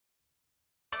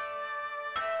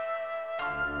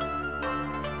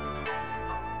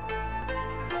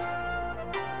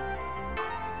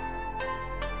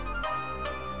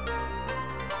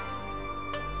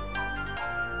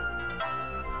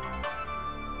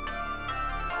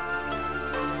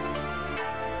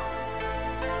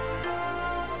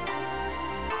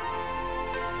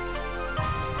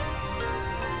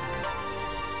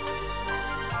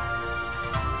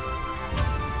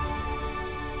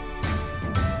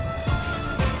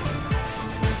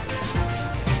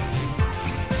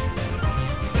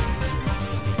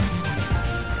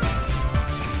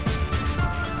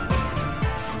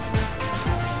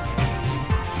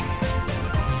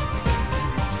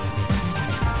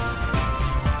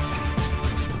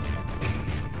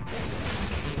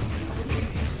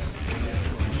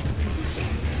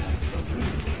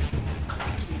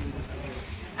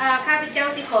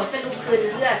ขอสรุปคืน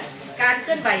เรื่องการเค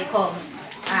ลื่อนไหวของ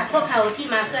พวกเขาที่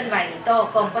มาเคลื่อนไหวต่อ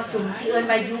กองประชุมที่เอิ้น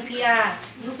ว่า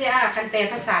UPR คันแปล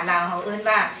ภาษาลาวเขาเอิ้น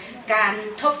ว่าการ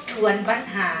ทบทวนปัญ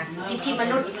หาสิทธิม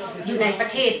นุษย์อยู่ในประ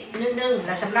เทศนึงๆแ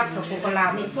ละสำหรับสปปลาว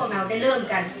มีพวกเราได้เริ่ม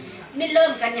กัน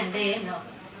อย่างเดเนาะ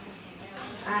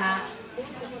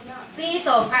ปี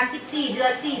 2014 เดือ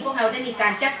น 4 พวกเราได้มีกา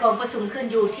รจัดกองประชุมขึ้น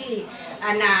อยู่ที่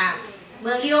เ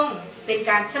มืองย่งเป็น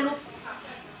การสรุป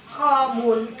ข้อมู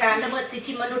ลการละเมิดสิท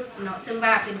ธิมนุษย์เนาะซึ่ง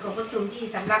ว่าเป็นกองประชุมที่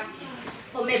สำหรับ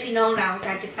พ่อแม่พี่น้องเราก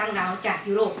ารจัดตั้งเราจาก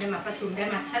ยุโรปได้มาประชุมได้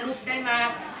มาสรุปได้มา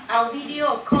เอาวิดีโอ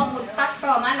ข้อมูลตัด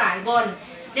ต่อมาหลายบน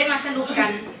ได้มาสรุปกั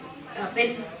นเป็น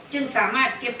จึงสามารถ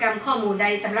เก็บกำข้อมูลได้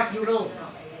สำหรับยุโรปเนา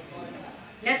ะ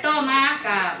และต่อมา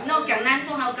กับนอกจากนั้นพ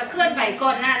วกเราก็เคลื่อนไหวก่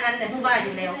อนหน้านั้นแต่ผู้ว่าอ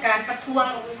ยู่แล้วการประท้วง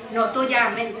เนาะตัวอย่าง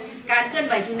เป็นการเคลื่อนไ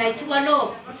หวอยู่ในทั่วโลก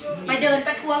ไปเดินป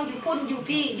ระท้วงอยู่พุ่นอยู่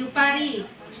พี่อยู่ปารีส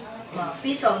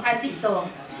ปี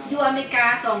 2012 อยู่อเมริกา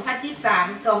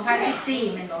 2013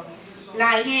 2014แม่นบ่หล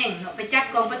ายแห่งเนาะไปจัด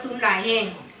กองประชุมหลายแห่ง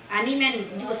อันนี้แม่น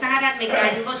อยู่สหรัฐอเมริกา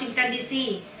อยู่วอชิงตันดีซี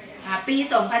ปี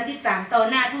 2013 ต่อ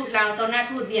หน้าทูตลาวต่อหน้า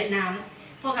ทูตเวียดนาม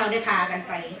พวกเราได้พากัน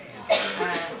ไป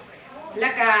แล้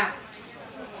วก็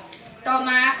ต่อม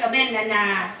าก็แม่นเ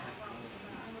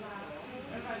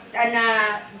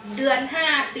ดือน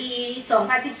 5 ปี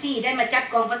 2014 ได้มาจัด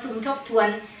กองประชุมทบทวน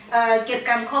เก็บก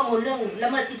ำข้อมูลเรื่องละ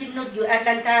เมิดสิทธิมนุษย์อยู่แอตแล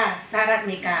นตาสหรัฐอ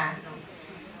เมริกา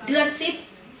เดือน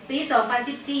 10 ปี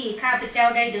 2014 ข้าพเจ้า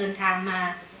ได้เดินทางมา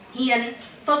เฮียน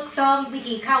ฝึกซ้อมวิ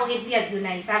ธีเข้าเฮ็ดเวียกอยู่ใ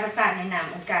นสาธารณรัฐในนาม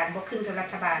องค์การบ่ขึ้นกับรั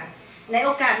ฐบาลในโอ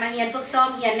กาสมาเฮียนฝึกซ้อม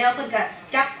เฮียนแล้วเพิ่นก็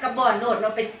จับกระบอกโลดเรา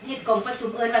ไปเฮ็ดกองประชุม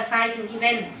เอิ้นว่าไซต์อีเว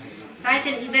น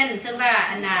ต์ซึ่งว่า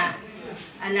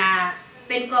เ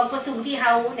ป็นกองประชุมที่เฮ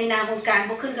าในนามองค์การ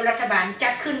บ่ขึ้นกับรัฐบาลจั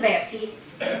ดขึ้นแบบสิ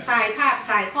สายภาพ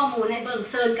สายข้อมูลให้เบิ่ง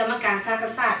เชิญกรรมการสาธารณ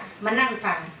รัฐมานั่ง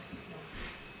ฟัง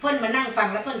เพิ่นมานั่งฟัง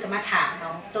แล้วเพิ่นก็มาถามเน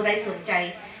าะตัวใดสนใจ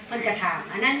เพิ่นก็ถาม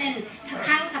อันนั้นแม่นค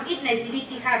รั้งทำอิฐในชีวิต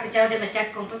ที่ข้าพเจ้าได้มาจัด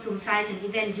กองประชุมไซต์ถึงอี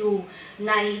เวนต์อยู่ใ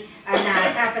นสาธารณ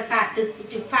รัฐตึก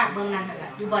จุดฝากเมืองนั้นล่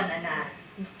ะอยู่บน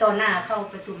ต่อหน้าเข้า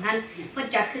ประชุมนั้นเพิ่น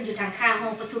จัดขึ้นอยู่ทางข้างห้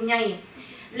องประชุมใหญ่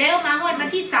แล้วมาฮอดวัน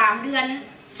ที่3 เดือน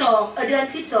 12 เ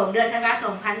ดือนธันวาค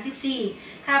ม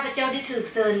 2014ข้าพเจ้าได้ถูก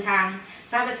เชิญทาง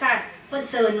สาธารณรัฐเพิ่น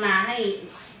เชิญมาให้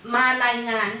มาราย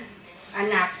งาน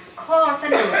ข้อเส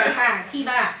นอต่างๆที่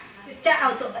ว่าจะเอา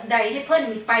ตัวใดให้เพิ่น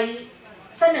ไป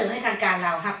เสนอให้ทางการเร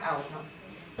ารับเอาเนาะ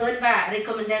เอิ้นว่า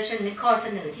recommendation ในข้อเส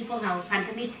นอที่พวกเราพันธ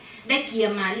มิตรได้เกี่ย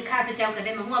มมานี่ข้าพเจ้าก็ไ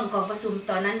ด้มาร่วมกองประชุม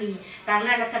ตอนนั้นมีต่างห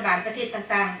น้ารัฐบาลประเทศ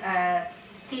ต่าง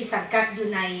ๆที่สังกัดอยู่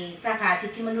ในสภาสิ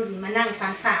ทธิมนุษย์มานั่งฟั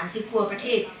ง30 กว่าประเท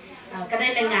ศก็ได้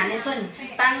รายงานให้เพิ่น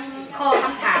ตั้งข้อค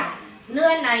ำถามเนื้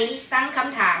อในตั้งค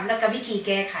ำถามแล้วก็วิธีแ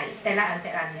ก้ไขแต่ละอัน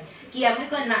เลยเกี่ยมให้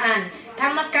เพิ่นมาอ่านทั้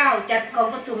งมาเก้าจัดกอง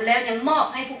ประชุมแล้วยังมอบ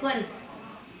ให้ผู้เพิ่น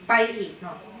ไปอีกเน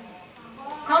าะ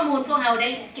ข้อมูลพวกเราได้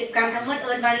เก็บการทั้งหมดเ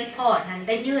อิ้นว่ารีพอร์ตนั้นไ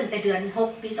ด้ยื่นแต่เดือน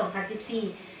 6 ปี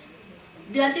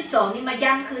 2014 เดือน 12 นี่มา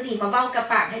ย้ำคือนี่มาเว้ากระ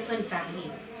ปากให้เพิ่นฟังนี่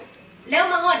แล้ว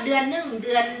มาฮอดเดือน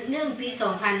 1 ปี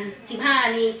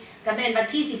 2015 นี่ก็เป็นวัน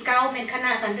ที่ 19เป็นคณ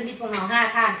ะพันธมิตรพวกเรา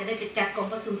5 ท่านก็ได้ไปจัดกอง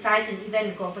ประชุมไซต์ถึงอีเวนต์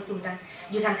กองประชุมดัง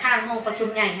อยู่ทางข้างห้องประชุม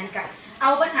ใหญ่นั่นก็เอ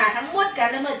าปัญหาทั้งหมดการ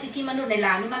ละเมิดสิทธิมนุษย์ในล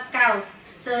าวนี่มาก้าว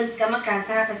เชิญกรรมการส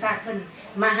หประชาชาติเพิ่น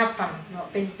มารับฟังเนาะ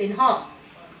เป็นรอบ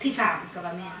ที่3ก็ว่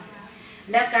าแม่น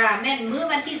แล้วก็แม่นมื้อ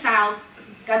วันที่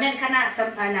20ก็แม่นคณะ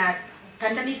พั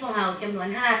นธมิตรพวกเราจำนวน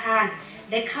5 ท่าน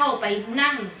ได้เข้าไป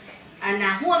นั่ง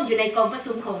ร่วมอยู่ในกองประ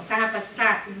ชุมของสหประชาชา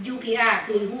ติ UPR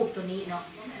คือรูปตัวนี้เนาะ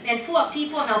เป็นพวกที่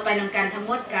พวกเราไปนำกันทั้งห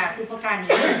มดก็คือพวกการนี่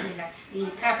แหละมี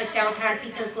ข้าพเจ้าท่านพี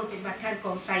เตอร์โกศิบัติท่านก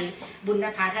องไซบุญน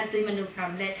ภาท่านตุ้ยมนุษย์ค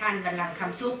ำและท่านวันลังค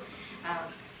ำซุก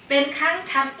เป็นครั้ง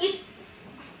ทำอิฐ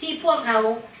ที่พวกเรา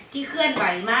ที่เคลื่อนไหว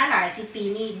มาหลาย10 ปี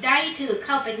นี้ได้ถือเ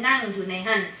ข้าไปนั่งอยู่ใน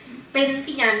หันเป็นพ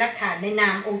ยานหลักฐานในนา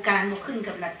มองค์การบ่ขึ้น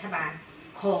กับรัฐบาล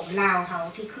ของลาวเฮา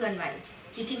ที่เคลื่อนไหว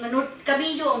สิทธิมนุษย์ก็มี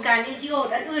อยู่องค์การ NGO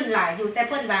อันอื่นหลายอยู่แต่เ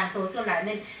พิ่นบางตัวส่วนหลายเ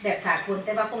ป็นแบบสากลแ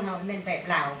ต่ว่าพวกเราเป็นแบบ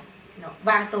ลาวเนาะ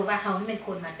บางตัวว่าเฮาเป็นค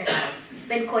นมาแต่ลาว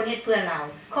เป็นคนเฮ็ดเพื่อเรา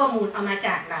ข้อมูลเอามาจ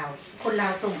ากเราคนลา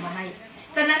วส่งมาให้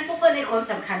ฉะนั้นพวกเพิ่นให้ความ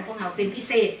สำคัญพวกเราเป็นพิเ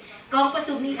ศษกองประ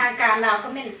ชุมนี้ทางการลาวก็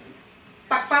แม่น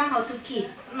ปักปั๊มเฮาสุดขีด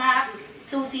มา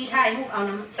ซูซีถ่ายรูปเอาน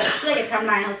ำเพื่ออยากทำ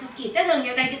ลายเฮาสุดขีดแต่ถึงอ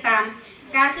ย่างใดก็ตาม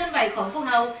การเคลื่อนไหวของพวก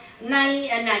เราใน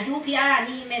UPR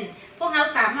นี่แม่นพวกเรา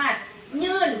สามารถ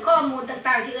ยื่นข้อมูล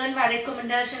ต่างๆที่เอิ้นว่า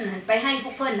recommendation ไปให้พ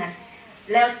วกเพิ่นน่ะ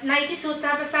แล้วในที่สุดส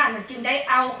หประชาชาติจึงได้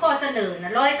เอาข้อเสนอ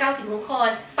196 ข้อ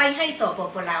ไปให้สป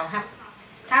ปลาวครับ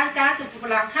ทางการสปป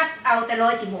ลาวรับเอาแต่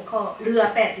116 ข้อเหลือ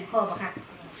80 ข้อบ่ครับ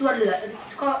ส่วนเหลือ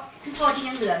ข้อที่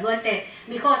ยังเหลือล้วนแต่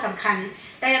มีข้อสำคัญ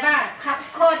แต่ว่า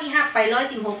ข้อที่รับไป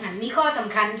116หันมีข้อส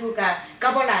ำคัญอยู่กั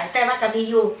บบ่หลายแต่ว่าก็มี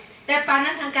อยู่แต่ปาน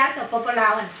นั้นทางการสปปลา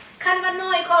ว คันว่าน้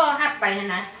อยข้อหักไป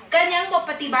นะกันยังบ่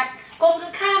ปฏิบัติกงกั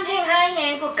นข้ามแห้งหายแห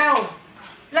งกว่าเก่า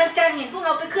หลังจากเห็นพวกเร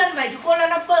าไปเคลื่อนไหวอยู่คนละ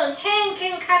ระเบิงแห้งเข่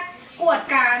งคัดกวด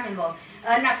กาเหมือนบอก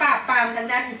หน้าป่าปามทาง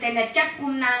ด้านอินเทอร์เน็ตจับกุ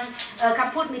มนางค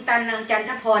ำพูดมีตันนางจัน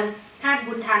ทพรท่าน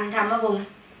บุญทันธรรมวงศ์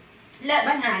และ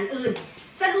ปัญหาอื่น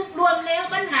สรุปรวมแล้ว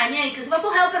ปัญหาใหญ่คือว่าพ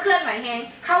วกเขาก็เคลื่อนไหวแหง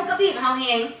เขาก็บีบเฮาแห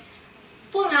ง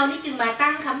พวกเรานี่จึงมา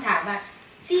ตั้งคำถามว่า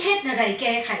สิเฮ็ดอะไรแ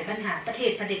ก้ไขปัญหาประเท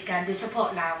ศเผด็จการโดยเฉพาะ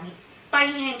ลาวนี่ไป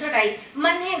แห้งเท่าไร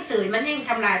มันแห้งเสยมันแห้ง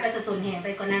ทำลายประชาชนแห้งไป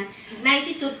กว่านั้นใน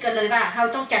ที่สุดก็เลยว่าเรา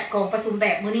ต้องจัดกองประชุมแบ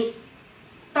บมื้อนี้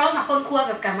ต้องมาค้นคว้า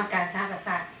กับกรรมการสหประชาช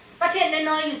าติประเทศ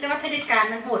น้อยๆอยู่แต่ว่าเผด็จการ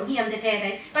มันโหดเหี้ยมแท้ๆไ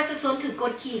ด้ประชาชนถือก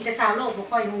ดขี่แต่ชาวโลกบ่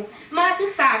ค่อยรู้มาศึ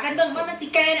กษากันเบิ่งว่ามันสิ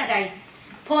แก้อะไร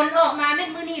ผลออกมาแม่น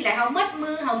มื้อนี้แหละเฮามัดมื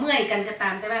อเฮาเมื่อยกันก็ตา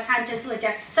มแต่ว่าท่านจะส่วนจ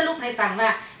ะสรุปให้ฟังว่า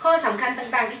ข้อสำคัญ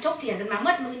ต่างๆที่ถกเถียงกันมา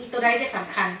มัดมือนี้ตัวใดได้ส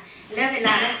ำคัญและเวล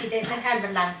านั้นสิได้ท่านบร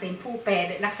รลังเป็นผู้แปลแ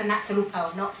บบลักษณะสรุปเอา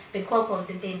เนาะเป็นข้อความเ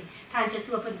ด่นๆท่านจะ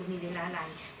ส่วนเพิ่นบ่มีเวลาหลาย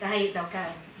ก็ให้เราการ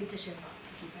วิจารณ์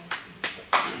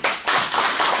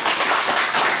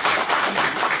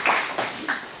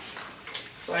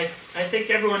So I think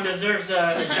everyone deserves a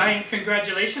giant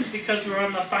congratulations because we're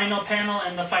on the final panel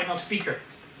and the final speaker.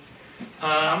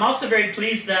 I'm also very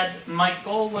pleased that my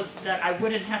goal was that I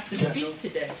wouldn't have to speak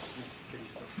today.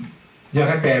 อยาก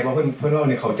ให้แปลว่าเพื่อน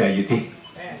เนี่ยเข้าใจอยู่ที่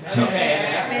So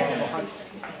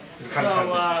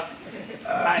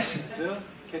Sir,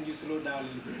 can you slow down a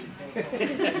little bit?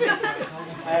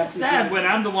 it's sad when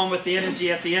I'm the one with the energy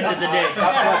at the end of the day.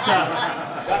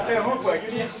 Dr. Homework,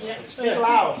 you need to speak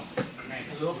loud.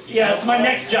 Yeah, it's my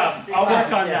next job. I'll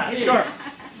work on that. Sure.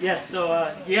 Yes, so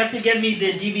you have to get me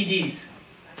the DVDs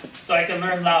so I can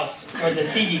learn Laos, or the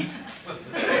CDs.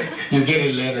 You get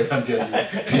it later until you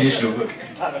finish the work.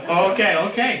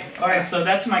 Okay. All right, so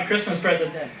that's my Christmas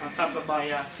present then, on top of my...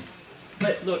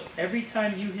 But look, every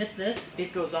time you hit this,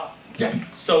 it goes off. Yeah.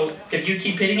 So if you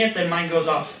keep hitting it, then mine goes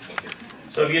off.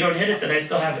 So if you don't hit it, then I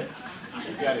still have it.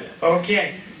 Got it. Okay,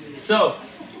 so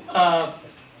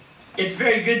it's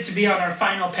very good to be on our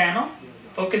final panel,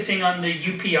 focusing on the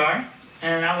UPR.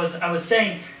 And I was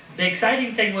saying, the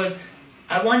exciting thing was,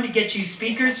 I wanted to get you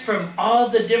speakers from all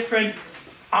the different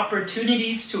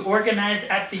opportunities to organize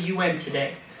at the UN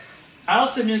today. I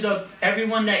also knew that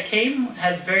everyone that came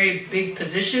has very big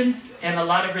positions and a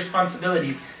lot of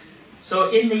responsibilities.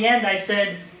 So in the end, I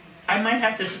said, I might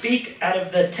have to speak out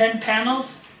of the 10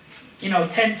 panels,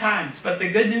 10 times. But the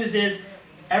good news is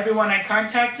everyone I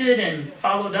contacted and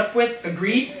followed up with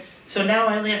agreed. So now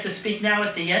I only have to speak now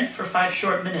at the end for 5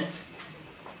 short minutes.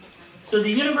 So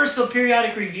the Universal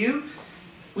Periodic Review,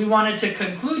 we wanted to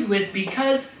conclude with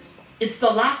because it's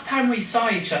the last time we saw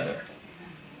each other.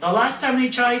 The last time we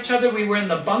saw each other, we were in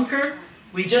the bunker.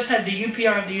 We just had the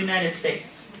UPR of the United States.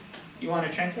 You want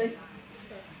to translate?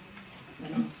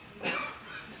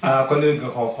 ก่อนอื่นก็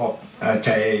ขอบใจ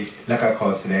และก็ขอ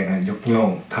แสดงยกย่อง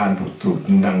ทานผู้ถูก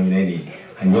นั่งอยู่ในนี้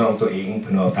หันย่องตัวเองเ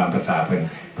พิ่นเอาตามภาษาเพิ่น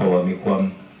เพราะว่ามีความ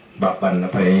บักบั่นและ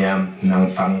พยายามนั่ง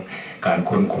ฟังการ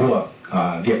ค้นคว้า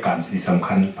เรียกการที่สำ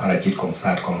คัญภารกิจของศ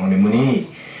าสตร์ของเราในมื้อนี้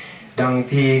ดัง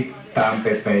ที่ตาม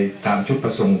ไปตามจุดปร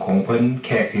ะสงค์ของเพิ่นแข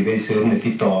กที่ได้เสริมใน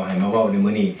ติดต่อให้มาเว้าใน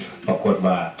มื้อนี้ปรากฏ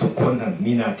ว่าทุกคน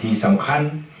มีหน้าที่สำคัญ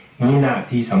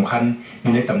อ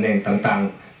ยู่ในตำแหน่งต่าง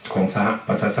ๆของสหป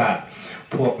ระชาชาติ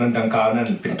พวกนั้นดังกล่าวนั้น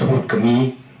เป็นทูตก็มี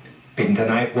เป็นท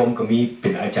นายความก็มีเป็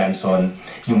นอาจารย์สอน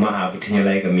อยู่มหาวิทยา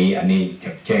ลัยก็มีอันนี้จ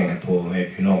ะแจ้งให้พ่อแม่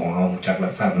พี่น้องของเราจักรั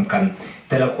บทราบเหมือนกัน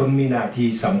แต่ละคนมีหน้าที่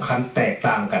สำคัญแตก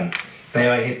ต่างกันแต่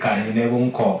ว่าเหตุการณ์อยู่ในวง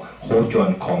กอบโคจร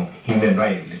ของ Human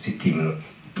Rights และสิทธิมนุษย์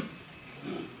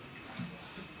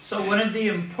So one of the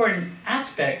important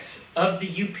aspects of the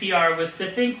UPR was to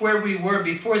think where we were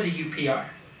before the UPR.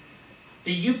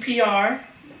 The UPR,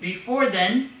 before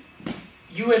then,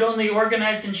 you had only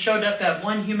organized and showed up at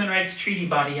one human rights treaty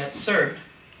body at CERD.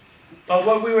 But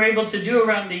what we were able to do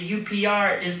around the UPR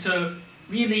is to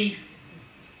really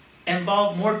involve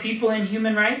more people in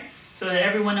human rights so that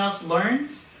everyone else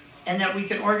learns and that we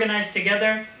can organize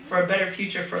together for a better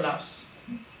future for Laos.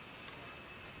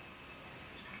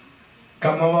 ก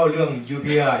ลับมาว่าเรื่อง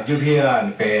UPR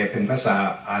แปลเป็นภาษา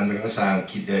เป็นภาษาอัง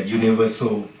กฤษ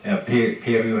Universal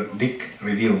Periodic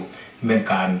Review เป็น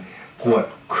การกวด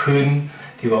คืน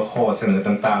ที่ว่าข้อเสนอ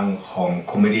ต่างๆของ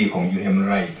คอมมิตี้ของ Human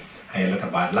Rights ให้รัฐ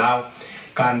บาลลาว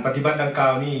การปฏิบัติดังกล่า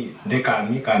วนี้ได้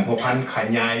มีการพัวพันข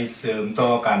ยายเสริมต่อ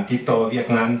การติดต่อเวียก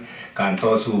งานการต่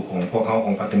อสู้ของพวกเขาข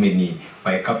องพันธมิตรนี้ไป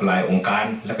กับหลายองค์การ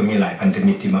และก็มีหลายพันธ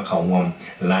มิตรที่มาเข้าร่วม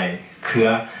หลายเครือ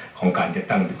ของการจัด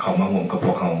ตั้งเข้ามาร่วมกับพ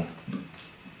วกเขา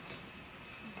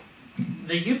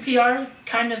The UPR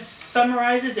kind of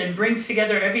summarizes and brings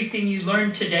together everything you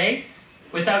learned today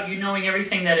without you knowing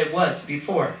everything that it was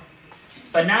before.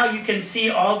 But now you can see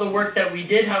all the work that we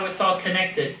did, how it's all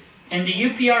connected. And the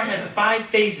UPR has 5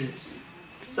 phases.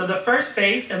 So the first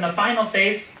phase and the final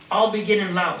phase all begin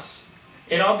in Laos.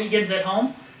 It all begins at home,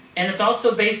 and it's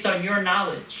also based on your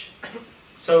knowledge.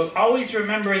 So always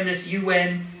remember in this UN,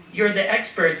 you're the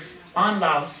experts on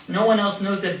Laos. No one else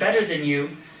knows it better than you.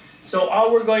 So all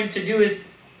we're going to do is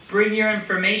bring your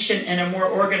information in a more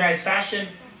organized fashion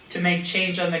to make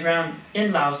change on the ground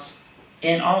in Laos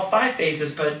in all 5 phases,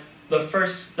 but the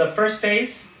first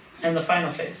phase and the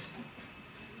final phase.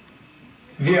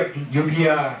 เวียกยูพีอ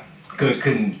าเกิด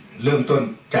ขึ้นเริ่มต้น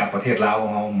จากประเทศลาวขอ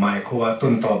งเราหมายความว่าต้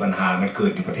นต่อปัญหามันเกิ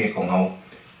ดอยู่ประเทศของเรา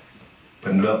เ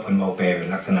พิ่นเลิกเพิ่นเว้าแปลเป็น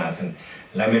ลักษณะซั่น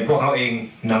และเป็นพวกเขาเอง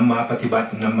นำมาปฏิบัติ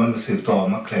นำมาสืบต่อ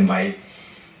มาเคลื่อนไหว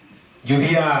ยู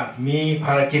พีอามีภ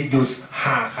ารกิจอยู่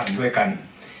5ขั้นด้วยกัน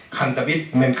ขั้นตะบิด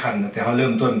แม่นขั้นแต่เขาเริ่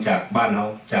มต้นจากบ้านเขา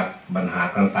จากปัญหา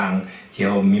ต่างๆที่เข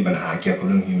ามีปัญหาเกี่ยวกับเ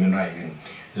รื่อง human rights กัน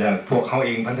และพวกเขาเอ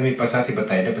งพันธมิตรประชาธิปไ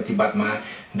ตยได้ปฏิบัติมา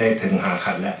ได้ถึง5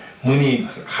ขั้นแล้วมื้อนี้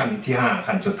ขั้นที่5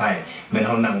ขั้นสุดท้ายแม่นเ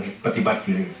ฮานั่งปฏิบัติอ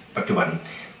ยู่ในปัจจุบัน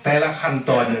แต่ละขั้น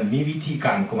ตอนนั้นมีวิธีก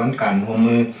ารของมันการร่วม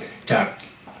มือจาก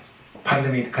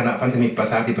คณะพันธมิตรประ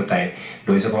ชาธิปไตยโ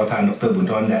ดยเฉพาะท่านดร.บุญ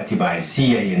ทรได้อธิบายชี้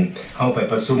ให้เห็นเฮาไป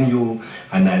ประชุมอยู่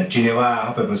อันนั้นเจนีวาเฮ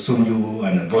าไปประชุมอยู่อั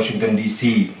นนั้นวอชิงตันดี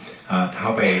ซีเฮา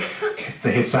ไป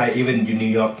เฮ็ดไซด์อีเวนต์อยู่นิ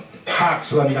วยอร์กภาค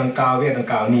ส่วนดังกล่าวเวียดัง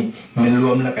กล่าวนี่มันร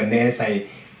วมแล้วกันแน่ใส่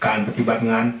การปฏิบัติ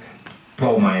งานเป้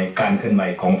าหมายการเคลื่อนไหว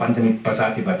ของพันธมิตรประชา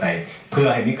ธิปไตยเพื่อ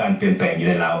ให้มีการเปลี่ยนแปลงอยู่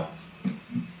ในลาว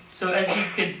So as you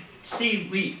could see,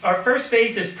 our first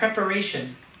phase is preparation.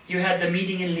 You had the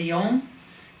meeting in Lyon,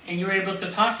 and you were able to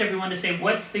talk to everyone to say,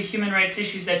 what's the human rights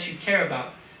issues that you care about?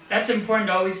 That's important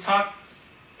to always talk,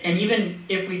 and even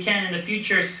if we can in the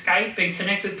future, Skype and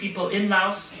connect with people in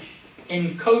Laos in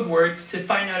code words to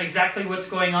find out exactly what's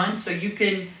going on so you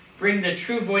can bring the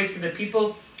true voice of the people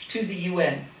to the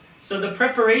UN. So the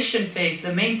preparation phase,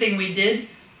 the main thing we did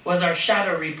was our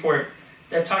shadow report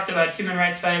that talked about human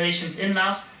rights violations in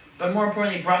Laos, but more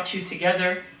importantly brought you together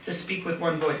to speak with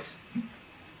one voice.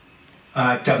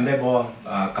 จำได้บ่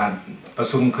การประ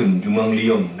ชุมขึ้นอยู่เมืองลี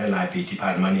ยงในหลายปีที่ผ่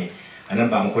านมานี่อันนั้น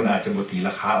บางคนอาจจะบ่ตีร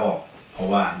าคาออกเพราะ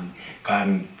ว่าการ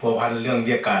พัวพันเรื่องเ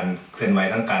รียกการเคลื่อนไหว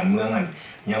ทางการเมืองนั้น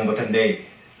ยังบ่ทันได้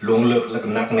ลงลึกและก็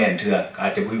นักแน่นเถื่ออา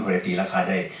จจะบ่มีผู้ใดตีราคา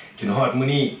ได้จนฮอดมื้อ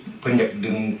นี้เพิ่นอยาก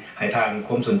ดึงให้ทานค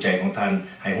วามสนใจของท่าน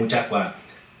ให้ฮู้จักว่า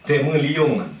แต่เมืองลีย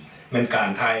งแม่นการ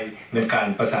ไทยแม่นการ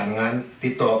ประสานงานติ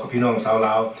ดต่อกับพี่น้องชาวล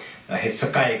าวเฮ็ดส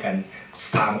กายกัน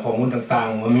ถามข้อมูลต่าง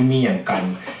ๆว่ามีหยังกัน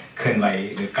เคลื่อนไหว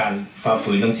หรือการฝ่า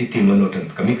ฝืนเรื่องสิทธิมนุษย์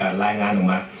ก็มีการรายงานออก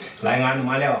มาแ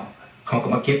ล้วเขาก็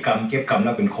มาเก็บกรรมแ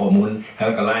ล้วเป็นข้อมูลแล้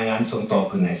วก็รายงานส่งต่อ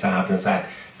ขึ้นให้สหประชาชาติ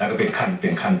แล้วก็เป็น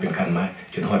ขั้นมา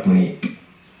จนฮอดมื้อนี้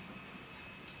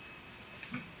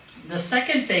The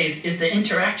second phase is the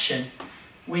interaction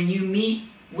when you meet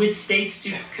with states to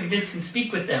convince and speak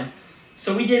with them. So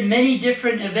we did many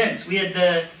different events.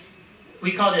 We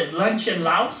called it Lunch in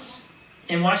Laos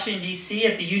in Washington D.C.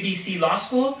 at the UDC Law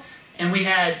School, and we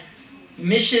had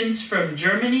missions from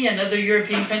Germany and other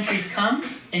European countries come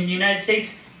in the United States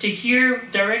to hear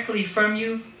directly from you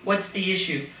what's the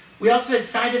issue. We also had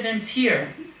side events here.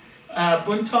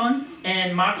 Bounthone and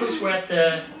Marcus were at the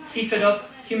CFIDOP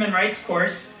Human Rights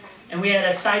course, and we had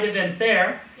a side event there.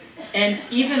 And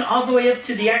even all the way up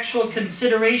to the actual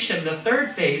consideration, the third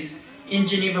phase in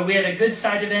Geneva, we had a good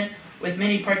side event with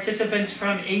many participants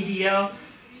from ADL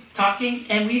talking,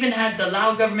 and we even had the Lao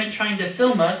government trying to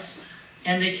film us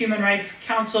and the Human Rights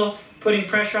Council putting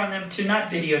pressure on them to not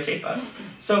videotape us.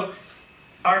 So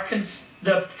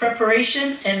the preparation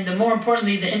and more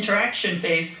importantly the interaction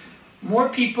phase, more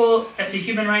people at the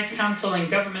Human Rights Council and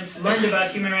governments learned about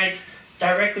human rights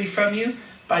directly from you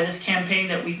by this campaign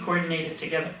that we coordinated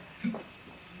together.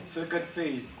 Second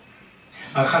phase.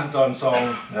 ขั้นตอน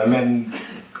2มัน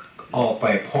ออกไป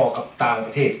พอกับต่างป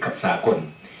ระเทศกับสากล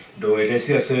โดยได้เ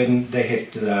สื้อเซินได้เฮ็ด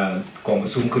กองปร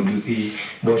ะชุมขึ้นอยู่ที่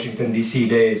วอชิงตันดีซี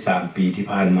ได้3ปีที่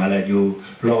ผ่านมาแล้วอยู่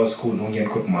Law School โรงเรียน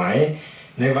กฎหมาย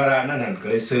ในวาระนั้นก็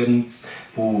ได้เชิญ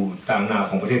ผู้ต่างหน้า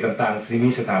ของประเทศต่างๆที่มี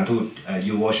สถานทูตอ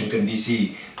ยู่วอชิงตันดีซี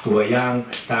ตัวอย่าง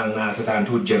ต่างหน้าสถาน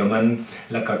ทูตเยอรมัน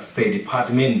แล้วก็ State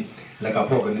Department แล้วก็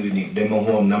พวกอื่นๆอีกได้มา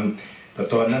ร่วมนำแต่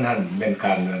ตอนนั้นเป็นก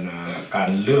าร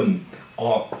เริ่มอ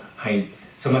อกให้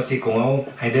สมาชิกของเรา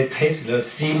ให้ได้เทสหรือ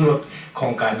ซีมรถขอ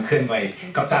งการเคลื่อนไหว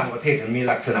กับต่างประเทศมันมี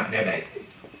ลักษณะใด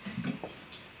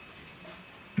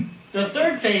The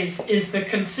third phase is the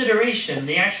consideration,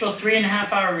 the actual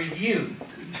 3.5-hour review.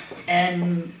 And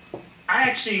I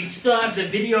actually still have the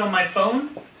video on my phone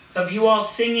of you all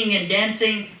singing and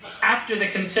dancing after the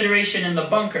consideration in the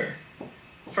bunker.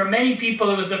 For many people,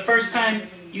 it was the first time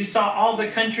you saw all the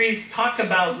countries talk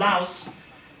about Laos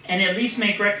and at least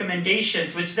make recommendations,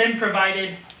 which then provided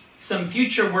some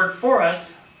future work for us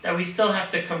that we still have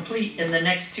to complete in the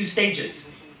next 2 stages.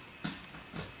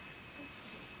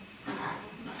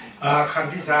 ครั้ง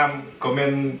ที่3ก็เป็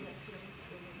น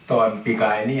ตอนปีก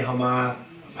ายนี่เขามา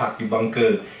พักอยู่บังเกอ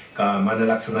ร์ก็มาใน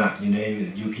ลักษณะอยู่ใน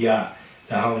UPR แ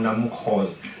ล้วเขานำข้อ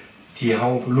ที่เขา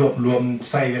รวบรวม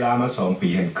ใช้เวลามา2 ปี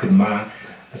ขึ้นมา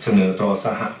เสนอต่อส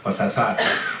หประชาชาติ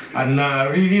อัน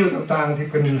รีวิวต่างๆที่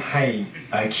เป็นให้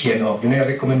เขียนออกอยู่ใน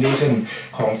recommendation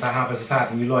ของสหประชาชาติ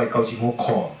มี196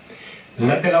 ข้อแล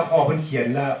ะแต่ละข้อเพิ่นเขียน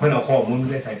แล้วเพิ่นเอาข้อมูล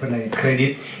ไปใส่เพิ่นในเครดิ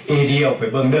ต AD เอาไป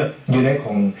เบิ่งเด้ออยู่ใน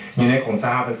ของส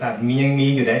หประชาชาติมียังมี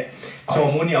อยู่ได้ข้อ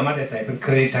มูลนี่เอามาได้ใส่เป็นเค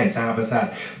รดิตให้สหประชาชาติ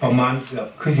ประมาณเกือบ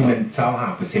คือสิเป็น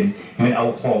 25% มันเอา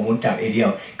ข้อมูลจาก AD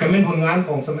ก็เป็นผลงานข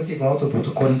องสมาชิกของเรา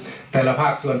ทุกคนแต่ละภา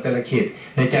คส่วนแต่ละเขต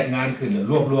ได้จัดงานขึ้นแล้ว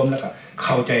รวบรวมแล้วก็เ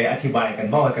ข้าใจอธิบายกัน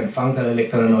บอกให้กันฟังแต่ละเล็ก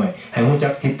แต่ละน้อยให้รู้จั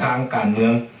กทิศทางการเมื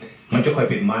องมันจะค่อย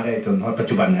เป็นมาได้จนปัจ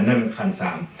จุบันนั้นเป็นขั้น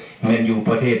3แม่นอยู่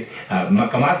ประเทศมา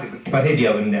กมาประเทศเดีย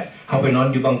วกันเนี่ยเฮาไปนอน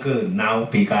อยู่บังเกอร์หนาว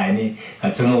ปีกายนี่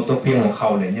สโนว์ตกเพียงหัวเข่า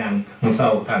เลยย่างมื้อเช้า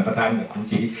ท่านประธานกับคุณ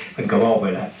ศรีเพิ่นก็เว้าไป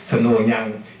แล้วสโนว์ย่าง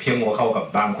เพียงหัวเข่ากับ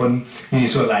บางคนมี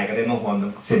ส่วนหลายก็ได้มาฮอม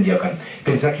เส้นเดียวกันเ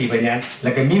ป็นสักขีพยานแล้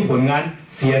วก็มีผลงาน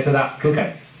เสียสละคือกัน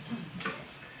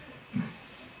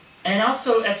And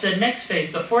also at the next phase,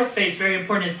 the 4th phase, very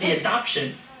important, is the adoption.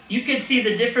 You can see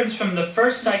the difference from the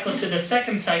first cycle to the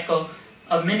second cycle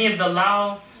of many of the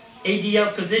Lao ADL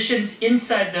positions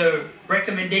inside the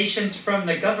recommendations from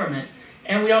the government.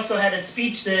 And we also had a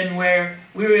speech then where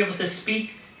we were able to speak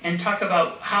and talk about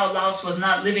how Laos was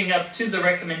not living up to the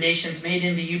recommendations made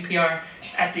in the UPR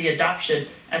at the adoption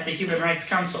at the Human Rights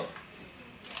Council.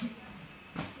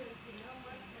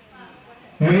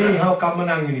 มื้อนี้เฮากลับมา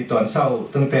นั่งอยู่นี่ตอนเช้า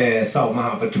ตั้งแต่เช้ามาห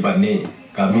าปัจจุบันนี้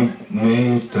ก็มี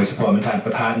โดยเฉพาะเป็นท่านป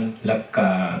ระธานและก็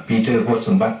ปีเตอร์โคตรส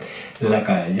มบัติแล้ว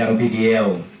ก็ยัง PDL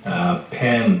แพ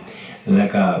มแล้ว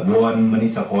ก็วอนมณิ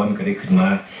สกรก็ได้ขึ้นมา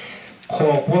ข้อ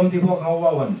ความที่พวกเขาว่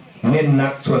าเน้นนั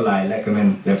กส่วนหลายและก็แม่น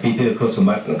แบบปีเตอร์โคตรสม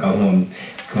บัติก็ห่วง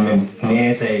ก็แม่นแน่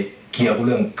ใส่เกี่ยวกับเ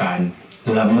รื่องการ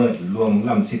ละเมิดล่วง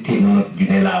ล้ำสิทธิมนุษย์อยู่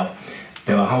ในลาวแ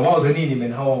ต่ว่าเฮาเว้าเท่านี้นี่เป็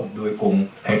นเฮาโดยกง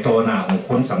ให้ต่อหน้าของค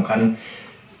นสำคัญ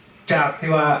จากที่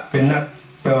ว่าเป็นนัก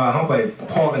แปลว่าเฮาไป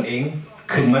พ้อกันเอง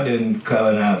ขึ้นมาเดินเค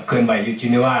ลื่อนไหวอยู่จิ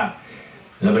นีวา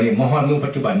แล้วบัดนี้มาฮอดเมืองปั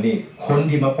จจุบันนี้คน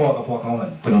ที่มาพ้อกับพวกเขา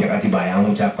เพิ่นอยากอธิบายให้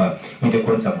รู้จักว่ามีแต่ค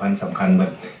นสำคัญเหมือ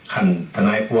นขั้นทน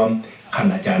ายความขั้น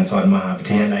อาจารย์สอนมหาวิ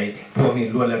ทยาลัยพวกนี้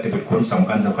ล้วนแล้วแต่เป็นคนสำ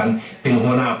คัญเป็นหั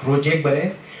วหน้าโปรเจกต์บ่ได้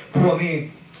พวกนี้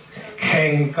แข่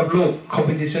งกับโลกคอมเพ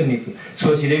ทิชันนี่ส่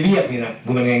วนสิได้เวียกนี่นะ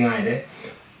บ่แม่นง่ายๆเด้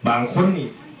บางคนนี่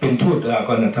เป็นทูต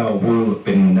ก่อนนะถ้าผู้เ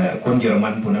ป็นคนเยอรมั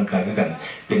นผู้นั้นก็คือกัน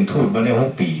เป็นทูตมาได้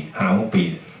6 ปี5-6 ปี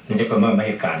แล้วจะก็มาเ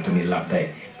หตุการณ์ตรงนี้รับได้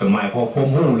เป็นหมายความความ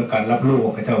รู้และการรับรู้ขอ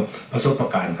งเขาเจ้าประสบ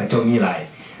การณ์เขาเจ้ามีหลาย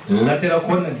และแต่ละค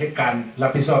นนั้นเหตุการณ์รั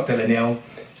บผิดชอบแต่ละแนว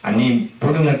อันนี้ผู้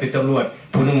นึงนั้นเป็นตำรวจ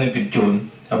ผู้นึงนั้นเป็นโจร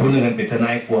ผู้นึงนั้นเป็นทน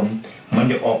ายความมัน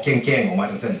จะออกแจ้งออกมา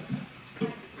ทั้งสิ้น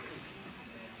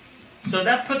So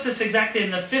that puts us exactly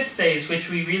in the 5th phase, which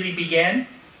we really began,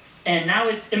 and now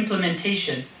it's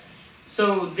implementation. So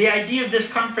the idea of this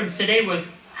conference today was,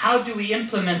 how do we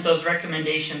implement those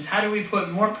recommendations? How do we put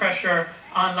more pressure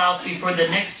on Laos before the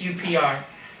next UPR?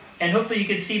 And hopefully you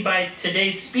can see by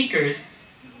today's speakers,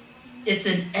 it's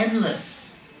an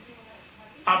endless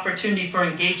opportunity for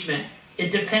engagement.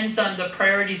 It depends on the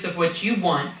priorities of what you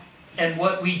want and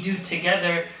what we do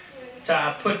together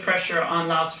to put pressure on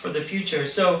Laos for the future.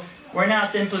 So we're now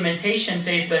at the implementation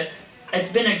phase, but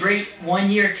it's been a great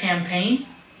 1-year campaign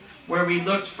where we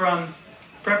looked from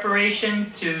preparation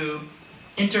to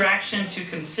interaction to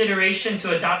consideration to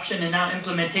adoption and now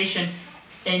implementation.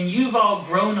 And you've all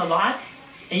grown a lot,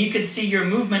 and you can see your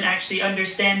movement actually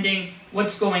understanding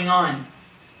what's going on.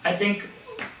 I think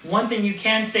one thing you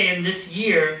can say in this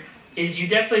year is you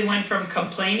definitely went from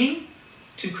complaining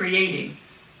to creating.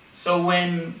 So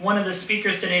when one of the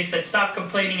speakers today said, stop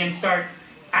complaining and start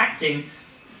acting,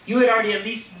 you had already at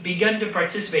least begun to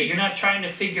participate. You're not trying to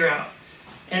figure out.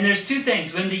 And there's 2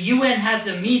 things. When the UN has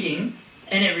a meeting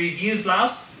and it reviews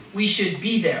Laos, we should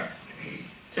be there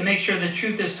to make sure the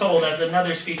truth is told, as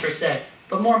another speaker said.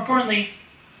 But more importantly,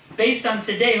 based on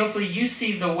today, hopefully you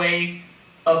see the way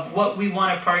of what we want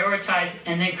to prioritize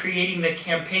and then creating the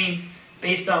campaigns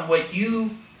based on what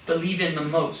you believe in the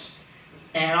most.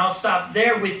 And I'll stop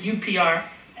there with UPR,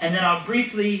 and then I'll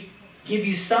briefly give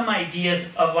you some ideas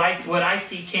of what I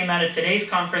see came out of today's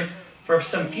conference for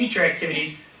some future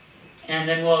activities, and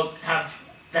then we'll have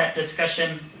that discussion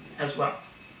as well.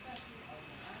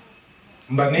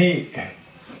 บัดนี้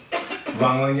ห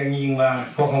วังอย่างยิ่งว่า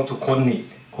พวกเขาทุกคนนี่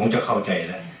คงจะเข้าใจ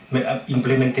แล้วเป็น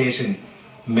implementation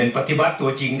เป็นปฏิบัติตัว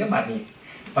จริงนะบัดนี้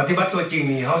ปฏิบัติตัวจริง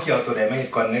นี่เขาเสียตัวใดไม่เห็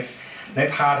นก่อนใน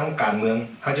ท่าทั้งการเมือง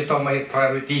เขาจะต้องมา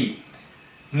priority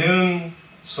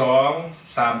 1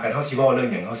 2 3กันเขาสิเว้าเรื่อง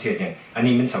อย่างเขาเสียอย่างอัน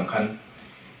นี้มันสำคัญ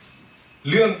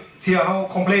เรื่องที่เขา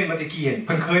คอมเพลนมาตะกี้เห็นเ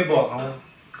พิ่นเคยบอกเข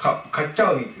าเจ้า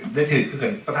นี่ได้ถือคือกั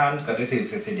นประธานก็ได้ถือเ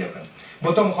ช่นเดียวกันบ่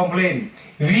ต้องคอมเพลน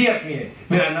เวียกนี่เ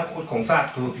ป็นอนาคตของชาติ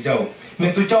ตัวเจ้าแม่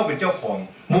นตัวเจ้าเป็นเจ้าของ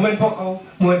บ่แม่นพวกเขา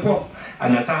บ่แม่นพวกอัน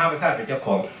นั้นสหประชาชาติเป็นเจ้าข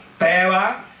องแต่ว่า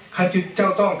คันจุดเจ้า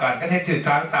ต้องการคันให้ถือท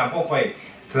างตามพวกข่อย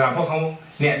ตามพวกเขา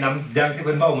แนะนำอย่างที่เ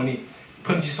พิ่นเว้ามื้อนี้เ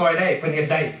พิ่นสิซอยได้เพิ่นเฮ็ด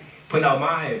ได้เพิ่นเอาม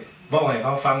าให้เว้าให้เข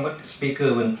าฟังว่าสปีกเกอ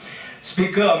ร์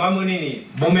เอามามื้อนี้นี่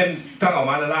บ่แม่นต้องเอา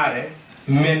มาละล่าเด้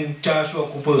แม่นจาชัว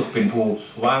คูเปอร์เป็นผู้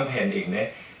วางแผนเองเด้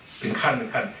เป็นขั้น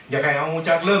อยากให้เอารู้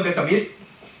จักเริ่มเป็นตะมิด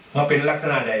ว่าเป็นลักษ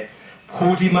ณะใด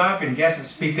ผู้ที่มาเป็นแกส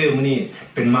สปีกเกอร์มื้อนี้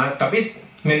เป็นมาตะมิด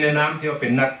แม่นแนะนำที่ว่าเป็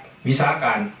นนักวิชาก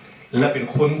ารและเป็น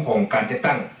คนของการจัด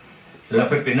ตั้งและ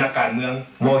เป็นนักการเมือง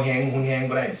บ่แฮงหุ่นแฮง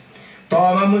บ่ได้ต่อ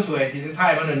มามื้อสวยที่ท้า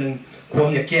ยมาหน่อยนึงความ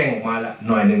อยากแก้งออกมาละ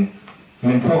หน่อยนึงเ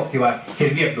ป็นพวกที่ว่าเฮ็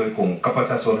ดเวียกโดยกงกับประ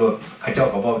ชาชนโลดเขาเจ้า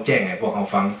ก็บ่แจ้งให้พวกเขา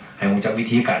ฟังให้รู้จักวิ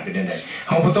ธีการเป็นจังได๋เ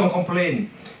ฮาบ่ต้องคอมเพลน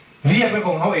เวียกเป็นข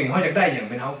องเฮาเองเฮาอยากได้หยัง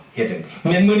เป็นเฮาเฮ็ดเองแ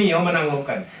ม่นมื้อนี้เฮามานั่งรวม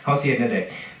กันเฮาสิเฮ็ดจังได๋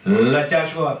และจา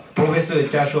ชัวโปรเฟสเซอร์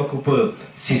จาชัวคูเปอร์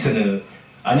สิเสนอ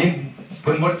อันนี้เ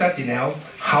พิ่นบ่ได้ตัดสินให้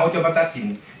เฮาจะมาตัดสิน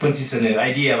เพิ่นสิเสนอไอ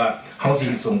เดียว่าเฮาสิ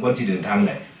สมควรสิเดินทางใ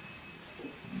ด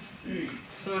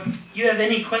So if you have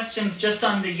any questions just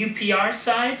on the UPR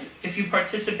side, if you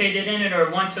participated in it or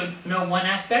want to know one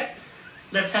aspect,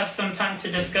 let's have some time to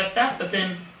discuss that. But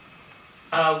then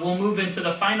we'll move into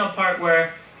the final part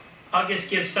where August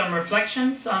gives some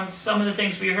reflections on some of the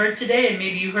things we heard today, and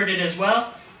maybe you heard it as well.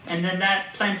 And then that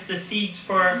plants the seeds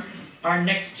for our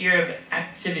next year of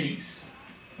activities.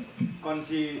 ก่อน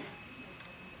สิ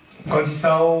เซ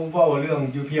าเว้าเรื่อง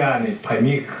UPR นี่ไผ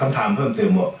มีคำถามเพิ่มเติ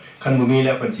มบ่คันบ่มีแ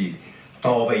ล้วเพิ่นสิ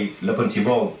ต่อไปอีกแล้วเพิ่นสิเ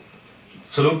ว้า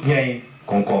สรุปใหญ่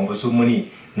ของกองประชุมมื้อนี้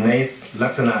ในลั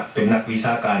กษณะเป็นนักวิช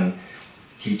าการ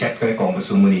ที่จัดการกองประ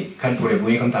ชุมมื้อนี้คันผู้ใดบ่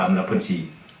มีคำถามแล้วเพิ่นสิ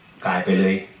กลายไปเล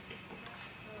ย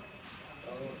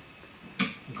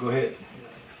Go ahead.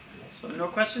 So no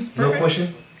questions? No Perfect. question?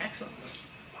 Excellent.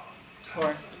 Or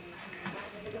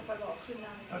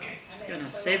Okay. just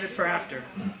gonna save it for after.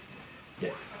 Yeah.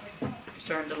 I'm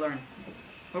starting to learn.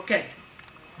 Okay.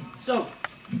 So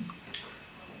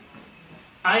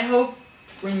I hope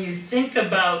when you think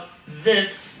about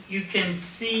this, you can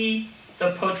see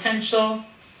the potential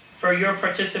for your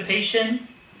participation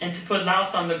and to put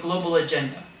Laos on the global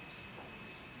agenda.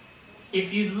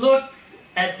 If you look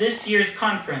at this year's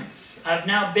conference, I've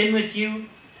now been with you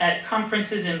at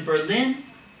conferences in Berlin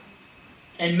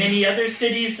and many other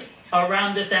cities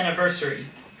around this anniversary.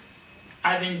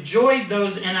 I've enjoyed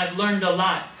those and I've learned a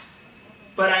lot.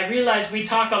 But I realize we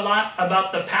talk a lot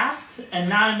about the past and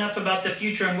not enough about the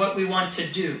future and what we want to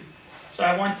do. So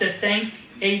I want to thank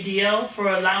ADL for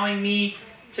allowing me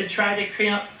to try to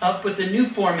come up with a new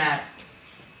format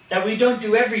that we don't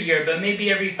do every year, but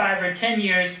maybe every 5 or 10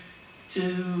 years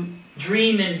to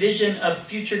dream and vision a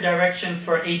future direction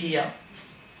for ADL,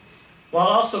 while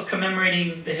also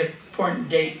commemorating the important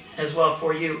date as well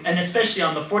for you, and especially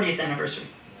on the 40th anniversary.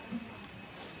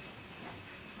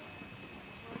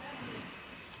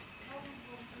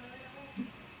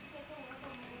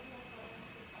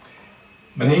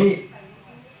 วันนี้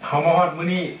เฮามาฮอดมื้อ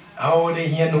นี้เฮาได้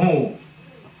เรียนรู้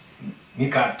มี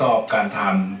การตอบการถา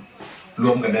มร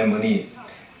วมกันในมื้อนี้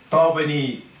ต่อไปนี้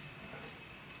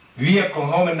เวียกของ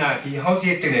เฮามันหน้าที่เฮาสิ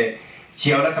เฮ็ดจังได๋เสี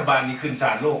ยวรัฐบาลนี้ขึ้นศ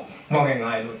าลโลกมอง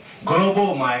ง่ายๆเลย global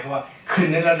หมายความว่าขึ้น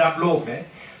ในระดับโลกเด้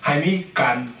ให้มีกา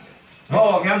รเว้า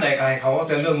ออกยามใดก็ให้เขาแ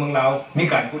ต่เรื่องเมืองลาวมี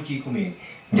การพูดคุยคุย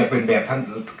อยากเป็นแบบท่าน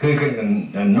คือขึ้นกัน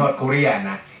นอร์ทโคเรีย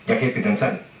นะอยากเฮ็ดเป็นจัง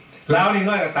ซั่นลาวนี่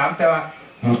น้อยก็ตามแต่ว่า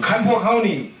คันพวกเฮา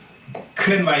นี่เค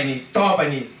ลื่อนไหวนี่ต่อไป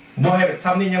นี่บ่ให้แบบ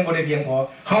ซ้ำนี่ยังบ่ได้เพียงพอ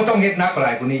เฮาต้องเฮ็ดหนักกว่าหล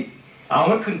ายกว่านี้เอา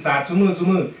มันขึ้นศาลซุ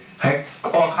มื้อให้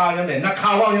ออกข่าวยามใดนักข่า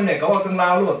วเว้ายามใดก็เว้าถึงลา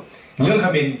วโลดเรื่องเข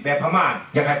มรแบบพม่า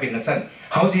อยากให้เป็นจังซั่น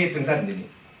เฮาสิเฮ็ดจังซั่นเดี๋ยวนี้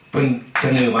เพิ่นเส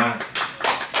นอมา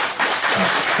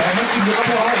แต่มันขึ้นอยู่กับ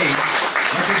พวกเฮาเอง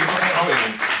มันขึ้นอยู่กับพวกเฮาเอง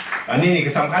อันนี้นี่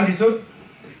ก็สำคัญที่สุด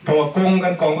เพราะว่ากงกั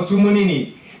นกองประชุมมื้อนี้นี่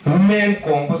แม่นก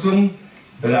องประชุม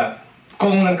เวลาก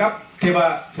งนั่นครับที่ว่า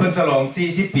เพิ่นฉลอง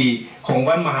40ปีของ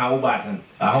วันมหาอุบาทนั่น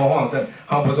เฮาฮ้องซั่นเ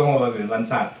ฮาประสงค์ว่าเป็นวัน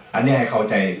ชาติอันนี้ให้เข้า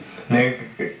ใจใน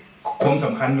ความส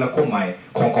ำคัญและความหมาย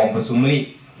ของกองประชุมนี้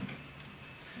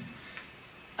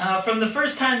From the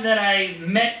first time that I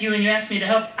met you and you asked me to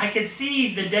help, I could see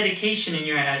the dedication in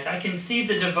your eyes. I can see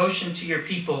the devotion to your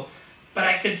people, but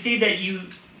I could see that you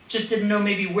just didn't know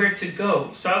maybe where to go.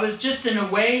 So I was just in a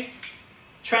way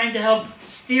trying to help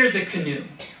steer the canoe.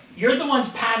 you're the ones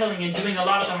paddling and doing a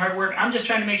lot of the hard work. I'm just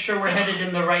trying to make sure we're headed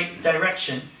in the right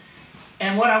direction.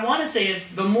 And what I want to say is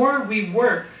the more we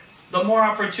work, the more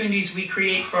opportunities we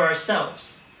create for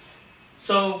ourselves.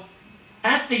 So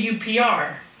at the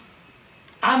UPR,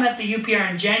 I'm at the UPR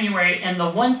in January, and the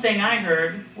one thing I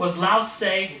heard was Laos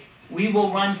say, we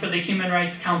will run for the Human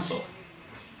Rights Council.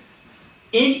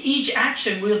 In each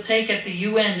action we'll take at the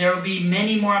UN, there will be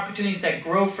many more opportunities that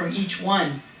grow from each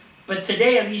one. But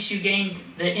today, at least you gained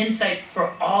the insight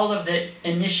for all of the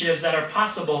initiatives that are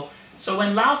possible. So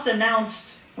when Laos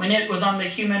announced, when it was on the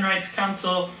Human Rights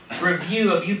Council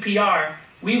review of UPR,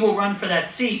 we will run for that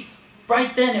seat,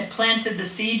 right then it planted the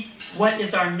seed, what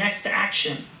is our next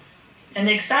action? And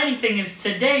the exciting thing is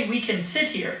today we can sit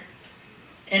here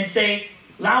and say,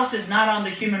 Laos is not on the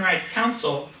Human Rights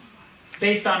Council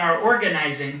based on our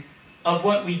organizing of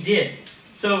what we did.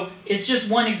 So it's just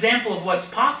one example of what's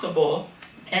possible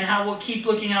and how we'll keep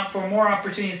looking out for more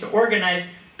opportunities to organize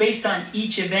based on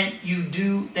each event you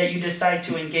do that you decide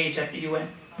to engage at the UN.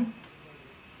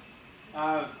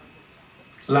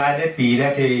 หลายในปีแร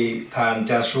กที่ท่าน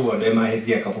จะสู้ได้มาเฮ็ดเ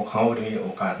วียกกับพวกเขาได้มีโอ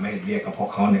กาสมาเฮ็ดเวียกกับพวก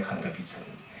เขาในคันตะพิษ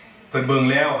เพิ่นเบิ่ง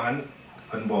แล้วหันเ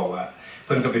พิ่นบอกว่าเ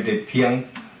พิ่นก็เป็นแต่เพียง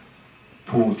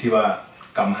ผู้ที่ว่า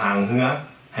กำหางเหือ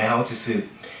ให้เฮาซื่อ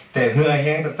ๆแต่เหือแ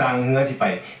ห้งต่างๆเหือสิไป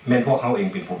แม่นพวกเขาเอง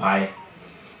เป็นผู้พาย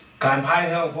การพายเ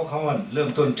หือพวกเขาเริ่ม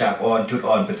ต้นจากอ่อนจุด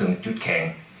อ่อนไปถึงจุดแข็ง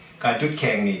การจุดแ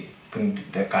ข็งนี่เป็น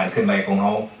การเคลื่อนไหวของเฮ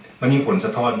ามันมีผลส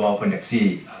ะท้อนบ่เพิ่นจักซี่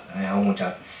ให้เฮารู้จั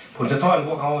กผลสะท้อนพ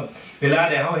วกเขาเวลา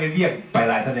ได้เฮาเฮ็ดเวียกไป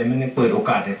หลายเท่าใดมันยังเปิดโอ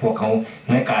กาสให้พวกเขา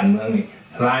ในการเมืองนี่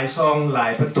หลายซองหลา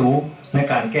ยประตูใน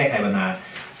การแก้ไขปัญหา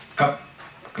กับ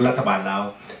รัฐบาลลาว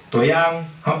ตัวอย่าง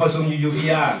เฮาประชุมอยู่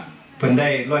UPR เพิ่นได้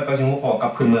196ข้อกลั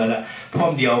บขึ้นเมืองแล้วพร้อ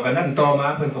มเดียวกันนั้นต่อมา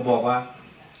เพิ่นก็บอกว่า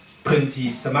เพิ่นสิ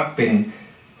สมัครเป็น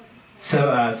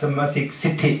สมาชิกสิ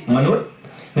ทธิมนุษย์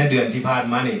ในเดือนที่ผ่าน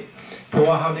มานี่เพราะ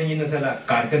ว่าเฮาได้ยินนั่นซะละ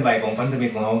การเคลื่อนไหวของพันธมิต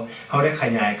รของเฮาได้ข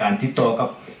ยายการติดต่อกับ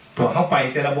พวกเฮาไป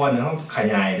แต่ละบ่อนเฮาข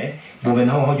ยายเด้บ่แม่น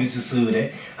เฮาอยู่ซื่อๆเด้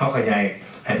เฮาขยาย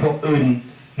ให้พวกอื่น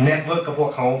เน็ตเวิร์กกับพว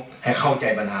กเขาให้เข้าใจ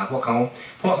ปัญหาพวกเขา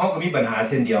ก็มีปัญหาเ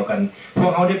ช่นเดียวกันพว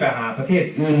กเขาได้ไปหาประเทศ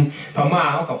อื่นพม่า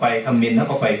เขาก็ไปเขมรเขา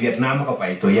ก็ไปเวียดนามเขาก็ไป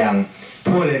ตัวอย่าง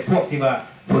พวกที่ว่า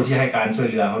ผู้ที่ให้การช่วย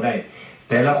เหลือเขาได้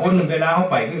แต่ละคนเวลาเขา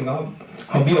ไปขึ้น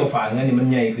เขาเบี้ยวฝาเงินนี่มัน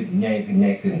ใหญ่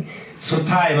ขึ้นสุด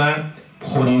ท้ายมา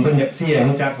ผลเพิ่นอยากเสีย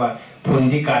รู้จักว่าผล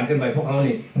ที่การขึ้นไปพวกเขา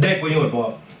นี่ได้ประโยชน์บ่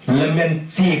และแม่น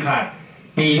ซี่ขาด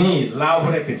ปีนี้ลาวบ่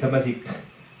ได้เป็นสมาชิก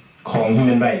ของ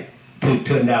Human Rights ถูกเ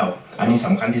ทิร์นดาวอันนี้ส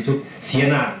ำคัญที่สุดเสีย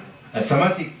หน้าสมา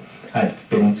ชิก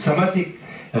เป็นสมาชิก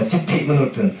สิทธิมนุษ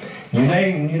ย์อยู่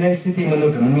ในสิทธิมนุษ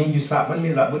ย์มันมีอยู่มันมี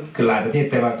ระบบหลายประเทศ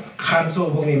แต่ว่าคันโซ่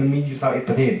พวกนี้มันมีอยู่21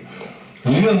ประเทศ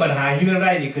เรื่องปัญหา Human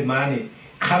Rights นี่ขึ้นมานี่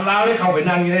คันลาวได้เข้าไป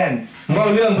นั่งอยู่แน่นเมื่อ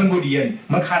เรื่องเพิ่นบ่ดี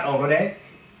มันขาดออกแล้วเด้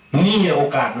นี่โอ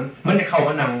กาสมันจะเข้าม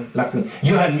านั่งหลักถึงอ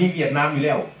ยู่หั่นมีเวียดนามอยู่แ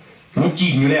ล้วมีจี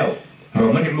นอยู่แล้ว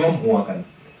มันจะรวมหัวกัน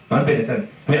มันเป็นจังซั่น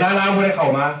เวลาลาวบ่ได้เข้า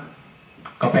มา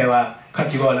ก็แปลว่าคัน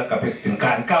สิว่าแล้วก็เป็นก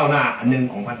ารก้าวหน้าอันนึง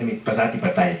ของพันธมิตรประชาธิป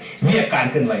ไตยเวียกการ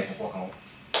เคลื่อนไหวของพวกเขา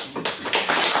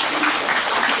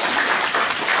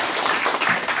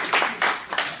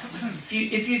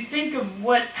If you think of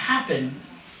what happened,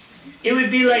 it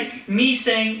would be like me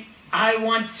saying, I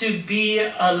want to be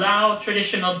a Lao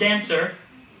traditional dancer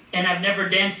and I've never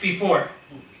danced before,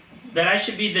 that I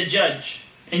should be the judge.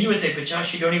 And you would say, but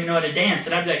Josh, you don't even know how to dance.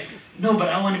 And I'd be like, no, but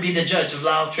I want to be the judge of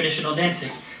Lao traditional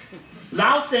dancing.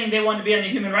 Laos saying they want to be on the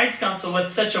Human Rights Council with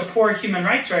such a poor human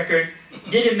rights record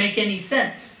didn't make any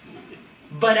sense.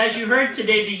 But as you heard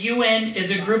today, the UN is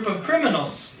a group of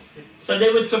criminals. So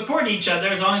they would support each other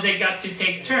as long as they got to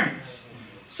take turns.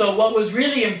 So what was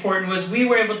really important was we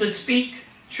were able to speak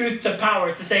truth to power,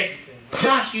 to say,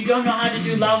 Josh, you don't know how to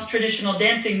do Laos traditional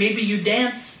dancing. Maybe you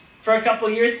dance for a couple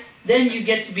years, then you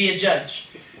get to be a judge.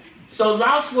 So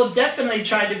Laos will definitely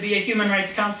try to be a Human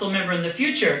Rights Council member in the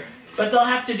future, but they'll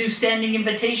have to do standing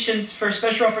invitations for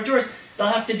special rapporteurs.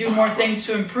 They'll have to do more things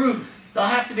to improve.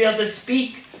 They'll have to be able to speak,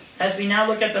 as we now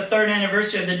look at the 3rd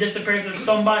anniversary of the disappearance of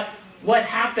Sombat, what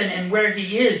happened and where he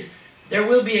is. There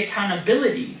will be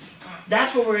accountability.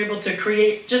 That's what we're able to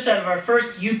create just out of our first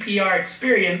UPR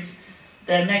experience.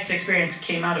 The next experience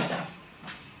came out of that.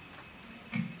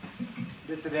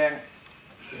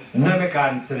 นั่นเป็นกา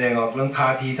รแสดงออกเรื่องท่า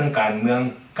ทีทั้งการเมือง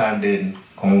การเดิน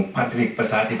ของพันธมิตรประ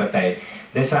ชาธิปไตย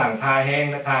ได้สร้างท่าแห้ง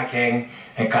และท่าแข็ง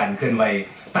ให้การเคลื่อนไหว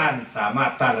สามาร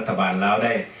ถต้านรัฐบาลลาวไ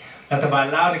ด้รัฐบาล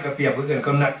ลาวนี่ก็เปรียบเหมือน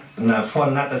กับนักฟ้อน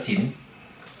นาฏศิลป์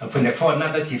เพิ่นอยากฟ้อนนา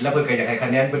ฏศิลป์แล้วเพิ่นก็อยากให้คะ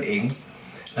แนนเพิ่นเอง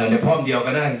ในพร้อมเดียวกั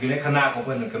นนั้นอยู่ในคณะของเ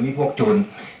พิ่นก็มีพวกโจร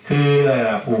คือ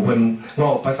ผู้เพิ่นเว้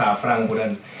าภาษาฝรั่งผู้นั้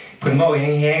นเพิ่นเว้าแ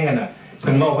ห้งๆกันน่ะเ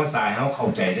พิ่นเว้าภาษาให้เฮาเข้า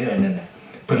ใจเด้อนั่นน่ะ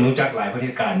พิ่นรู้จักหลายประเท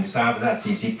ศการอยู่สหประชาชาติ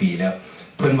40 ปีแล้ว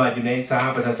เพิ่นว่าอยู่ในสห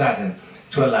ประชาชาติ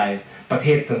ส่วนหลายประเท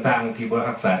ศต่างๆที่บ่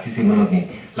รักษาสิทธิมนุษย์นี่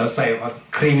เราใส่ว่า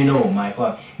criminal หมายความว่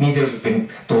ามีแต่เป็น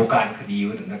ตัวการคดี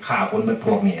ฆ่าคนเป็นพ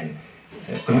วกนี้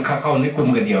เพิ่นเข้าในกลุ่ม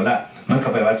กันเดียวละมันก็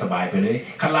ไปว่าสบายไปเลย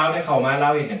คันลาวได้เข้ามาลา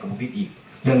วเฮ็ดหยังก็บ่ผิดอีก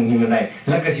เรื่องนี้มันได้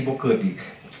แล้วก็สิบ่เกิดอีก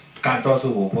การต่อสู้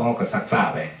พวกเฮาก็ซักษา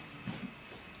ไป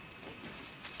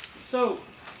So,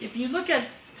 if you look at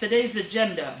today's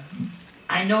agenda,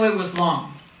 I know it was long,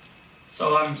 so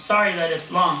I'm sorry that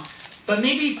it's long, but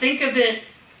maybe think of it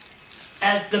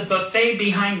as the buffet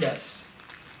behind us.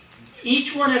 Each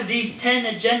one of these 10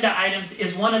 agenda items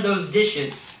is one of those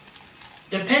dishes.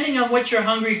 Depending on what you're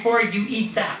hungry for, you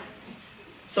eat that.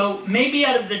 So maybe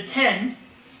out of the 10,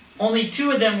 only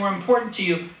 2 of them were important to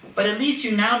you, but at least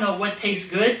you now know what tastes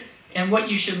good and what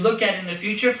you should look at in the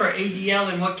future for ADL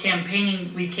and what campaigning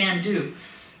we can do.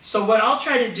 So what I'll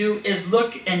try to do is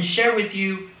look and share with you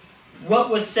what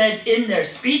was said in their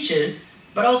speeches,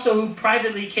 but also who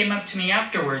privately came up to me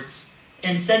afterwards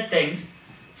and said things.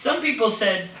 Some people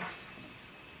said,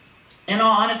 in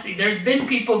all honesty, there's been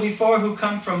people before who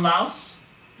come from Laos.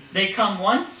 They come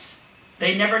once,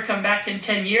 they never come back in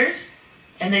 10 years,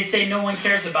 and they say no one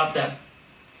cares about them.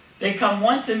 They come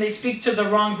once and they speak to the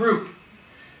wrong group.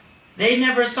 They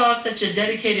never saw such a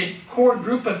dedicated core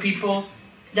group of people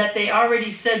that they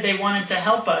already said they wanted to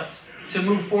help us to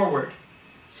move forward.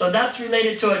 So that's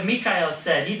related to what Mikhail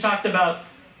said. He talked about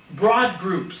broad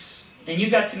groups, and you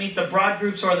got to meet the broad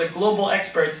groups or the global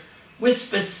experts with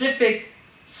specific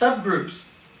subgroups,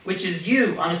 which is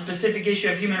you on a specific issue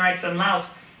of human rights in Laos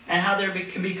and how there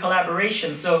can be collaboration.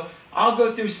 So I'll go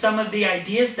through some of the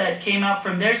ideas that came out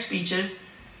from their speeches,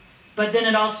 but then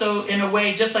it also, in a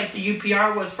way, just like the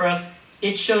UPR was for us,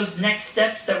 it shows next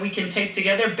steps that we can take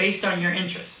together based on your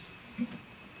interests.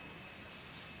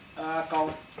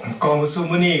 กองประชุม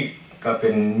มื้อนี้ก็เป็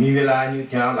นมีเวลายืด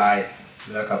ยาวหลาย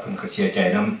แล้วก็เพิ่นก็เสียใจ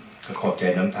นำก็ขอบใจ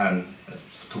นำท่าน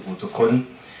ทุกคน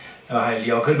ให้เ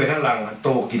ลี้ยวขึ้นไปทางหลังโ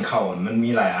ต๊ะกินข้าวมันมี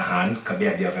หลายอาหารกับแบ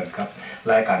บเดียวกันครับ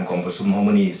รายการกองประชุมเฮา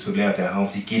มื้อนี้สุดแล้วแต่เฮา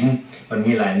สิกินมัน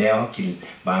มีหลายแนวเฮากิน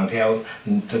บางแถว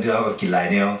เทื่อเฮาก็กินหลาย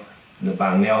แนวบา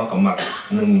งแนวก็มัก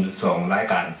1หรือ2ราย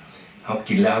การเฮา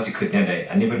กินแล้วเฮาสิคิดแนวใด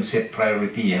อันนี้เป็น set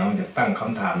priority เฮาจะตั้งค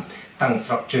ำถามตั้ง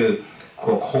structure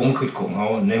โค้งคิดของเฮา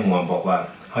ในหัวบอกว่า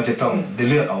เฮาจะต้องได้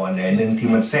เลือกเอาอันไหนนึงที่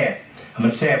มันแซ่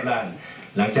บแล้ว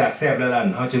หลังจากแซ่บแล้ว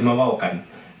เฮาจะมาเว้ากัน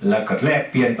แล้วก็แลก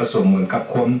เปลี่ยนผสมเหมือนกับ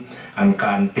ความอันก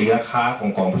ารตีราคาของ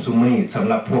กองประชุมนี้สำ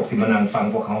หรับพวกที่มานั่งฟัง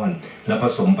พวกเขาแล้วผ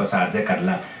สมประสานใส่กัน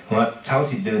ละเพราะว่าเช้า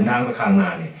สิเดินทางไปข้างหน้า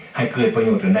นี่ให้เกิดประโย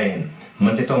ชน์กันได้มั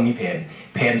นจะต้องมีแ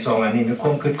ผน2อันนี้มีคว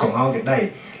ามคิดของเฮาอยากได้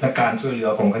และการช่วยเหลือ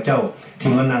ของเขาเจ้า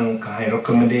ที่มานั่งให้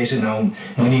recommendation เฮา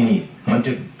มื้อนี้นี่มันจ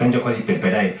ะเป็นจะก็สิเป็นไป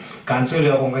ได้การช่วยเหลื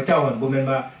อของเขาเจ้าบ่แม่น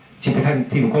ว่าสิไปท่าน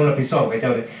ทีมความรับผิดชอบเขาเจ้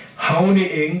าเฮานี่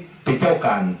เองเป็นเจ้าก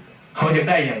ารเฮาอยาก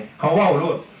ได้หยังเฮาเว้าโล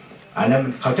ดอันนั้น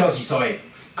เขาเจ้าสิซอย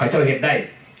เขาเจ้าเฮ็ดได้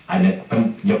อันนั้นเพิ่น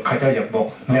อยากเขาเจ้าอยากบอก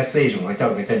เมสเสจของเขาเจ้า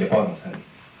อยากบอกจังซั่น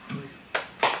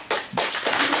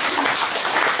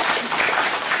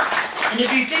And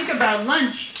if you think about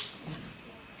lunch,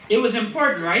 it was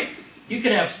important, right? You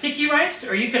could have sticky rice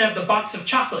or you could have the box of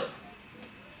chocolate.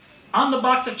 On the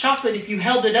box of chocolate, if you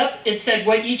held it up, it said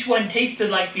what each one tasted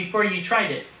like before you tried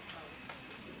it.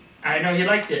 I know you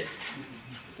liked it.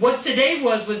 What today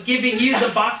was giving you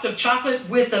the box of chocolate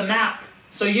with a map,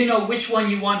 so you know which one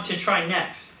you want to try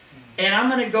next. And I'm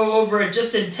going to go over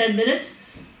just in 10 minutes,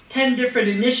 10 different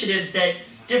initiatives that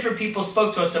different people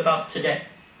spoke to us about today.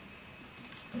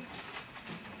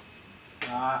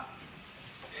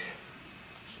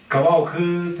 ก็เว้าคื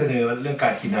อเสนอเรื่องกา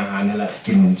รกินอาหารนั่นแหละ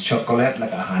กินช็อกโกแลตและ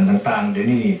อาหารต่างๆเดี๋ยว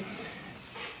นี้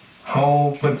เฮา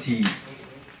เพิ่นสิ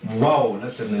เว้าและ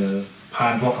เสนอผ่า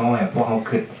นพวกเขาให้พวกเขา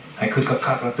คิดให้คิด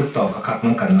คักๆแล้วติดต่อคักๆน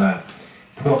ำกันว่า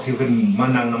พวกที่เพิ่นมา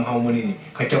นั่งนำเฮามื้อนี้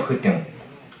เขาเจ้าคิดหยัง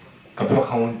กับพวกเ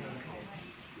ขา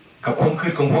กับความคิ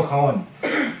ดของพวกเขา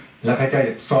แล้วเขาเจ้าจ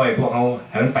ะซอยพวกเขา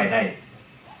ให้มันไปได้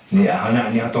นี่อัน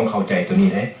นี้เฮาต้องเข้าใจตัวนี้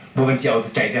เด้บ่แม่นสิเอา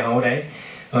ใจแต่เฮาได้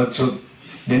สุด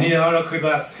เดี๋ยวนี้เราคิด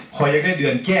ว่าขออยากได้เดื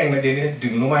อนแก้งแล้วเดี๋ยวนี้ดึ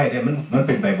งลงมาให้ได้มันเ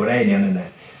ป็นไปบ่ได้เนี่ยนั่นน่ะ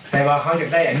แต่ว่าเฮาอยาก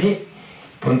ได้อันนี้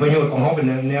ผลประโยชน์ของเฮาเป็น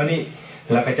แนวนี้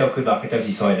แล้วเขาเจ้าคิดว่าเขาเจ้า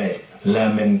สิซอยได้แล้ว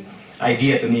มันไอเดี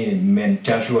ยตัวนี้มันจ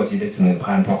ะช่วยสิได้เสนอ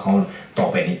ผ่านพวกเขาต่อ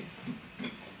ไปนี้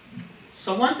So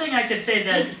one thing I could say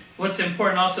that what's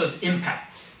important also is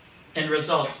impact and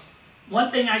results. One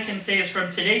thing I can say is from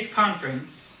today's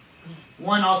conference,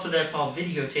 one also that's all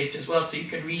videotaped as well, so you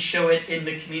can re-show it in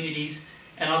the communities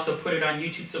and also put it on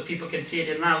YouTube so people can see it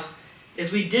in Laos, is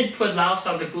we did put Laos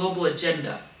on the global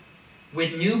agenda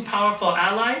with new powerful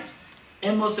allies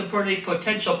and most importantly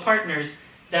potential partners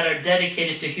that are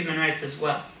dedicated to human rights as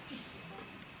well.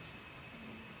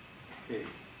 Okay.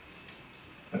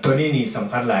 ตัวนี้นี่ส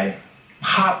ำคัญหลายภ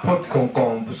าพพจน์ของกอ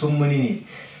งประชุมมื้อนี้นี่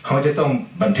เขาจะต้อง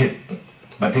บันทึก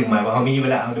หมายว่าเขามีเว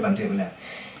ลาเขาได้บันทึกไว้แล้ว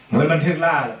เหมือนบันทึก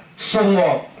ล่าส่งอ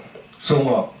อก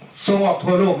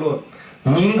ทั่วโลกโลด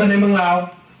ยิงกันในเมืองลาว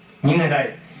ยิงให้ได้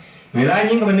เวลา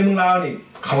ยิงกันในเมืองลาวนี่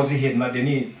เขาสิเห็นมาเดี๋ยว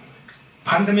นี้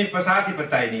พันธมิตรประชาธิป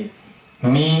ไตยนี่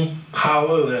มี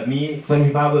power มี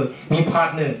power มี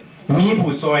partner มี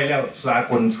ผู้ซอยแล้วสา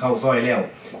กลเข้าซอยแล้ว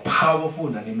powerful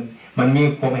อันนี้มันมี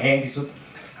ความแรงที่สุด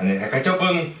อันนี้ใครเจ้าเ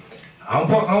บิ่ง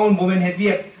พวกเขาบ่แม่นเฮ็ดเวี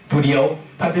ยกผู้เดียว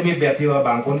พันธมิตรแบบที่ว่าบ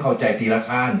างคนเข้าใจตีรา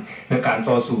คาในการ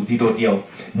ต่อสู้ที่โดดเดี่ยว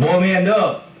บ่แม่นเด้อ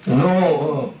no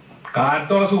การ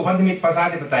ต่อสู้พันธมิตรประชา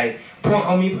ธิปไตยพวกเข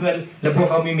ามีเพื่อนและพวก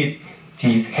เขามีมิตร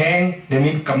ที่แห้งและมี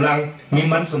กำลังมี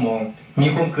มันสมองมี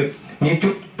ความคิดมีจุ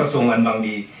ดประสงค์อันบาง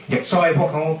ดีอยากซอยพวก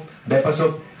เขาได้ประส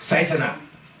บชัยชนะ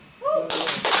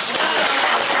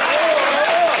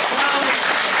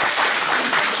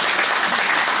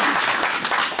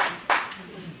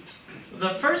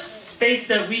The first space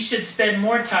that we should spend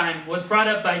more time was brought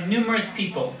up by numerous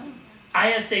people,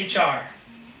 ISHR,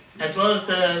 as well as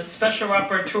the Special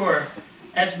Rapporteur,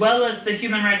 as well as the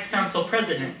Human Rights Council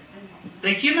President.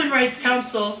 The Human Rights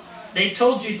Council, they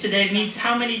told you today, meets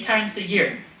how many times a year?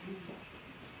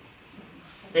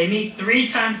 They meet 3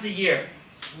 times a year.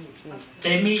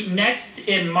 They meet next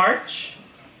in March,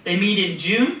 they meet in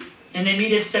June, and they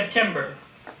meet in September.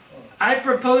 I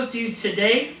propose to you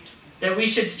today that we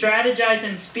should strategize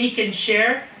and speak and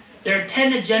share. There are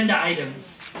 10 agenda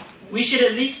items. We should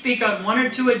at least speak on 1 or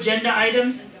 2 agenda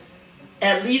items,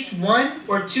 at least 1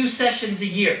 or 2 sessions a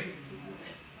year.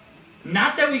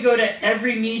 Not that we go to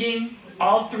every meeting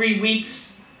all 3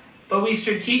 weeks, but we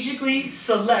strategically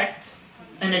select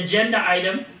an agenda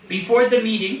item before the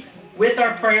meeting with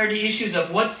our priority issues of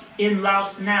what's in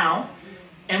Laos now,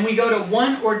 and we go to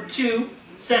 1 or 2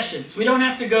 sessions. We don't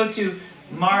have to go to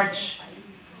March,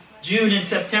 June and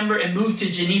September and move to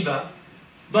Geneva.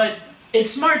 But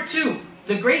it's smart too.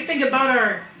 The great thing about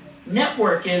our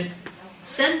network is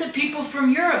send the people from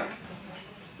Europe.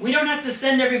 We don't have to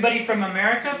send everybody from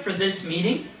America for this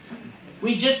meeting.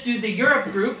 We just do the Europe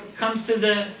group, comes to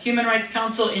the Human Rights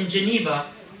Council in Geneva.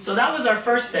 So that was our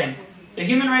first thing. The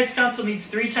Human Rights Council meets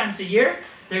 3 times a year.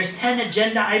 There's 10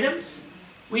 agenda items.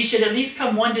 We should at least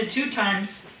come 1 to 2 times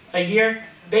a year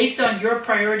based on your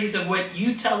priorities of what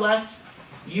you tell us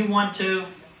you want to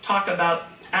talk about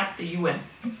at the UN.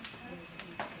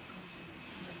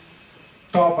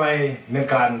 ต่อไปเป็น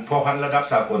การพัวพันระดับ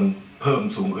สากลเพิ่ม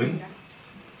สูงขึ้น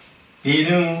ปีห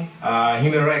นึ่ง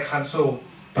Human Rights Council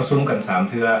ประชุมกัน3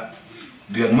เทื่อ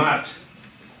เดือนมาร์ช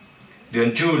เดือน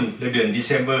จูนและเดือน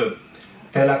ธันวาคม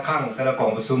แต่ละครั้งแต่ละกอ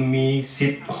งประชุมมี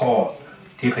10ข้อ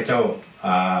ที่เขาเจ้า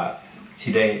สิ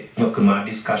ได้ยกขึ้นมา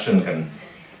discussion กัน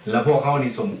แล้วพวกเขา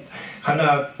นี่ขณะ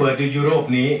เปิดในยุโรป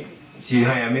นี้สิใ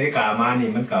ห้อเมริกามานี่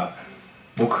มันก็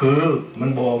บ่คือมั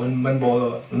นบ่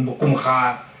คุ้มค่า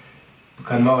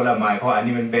คันว่าละหมายเพราะอัน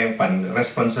นี้มันแบ่งปัน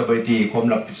responsibility ความ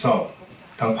รับผิดชอบ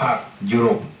ทั้งภาคยุโร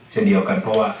ปเช่นเดียวกันเพร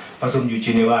าะว่าประชุมอยู่เจ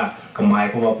นีวาก็หมาย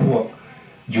เพราะว่าพวก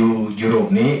อยู่ยุโรป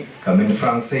นี้ก็เป็นฝ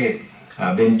รั่งเศส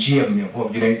เบลเยียมเนี่ยพวก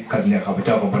อยู่ในกันเนี่ยข้าพเ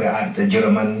จ้าก็บ่ได้อ่านแต่เยอร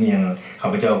มันเนี่ยข้า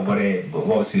พเจ้าก็บ่ได้เ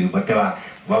ว้าสื่อแต่ว่า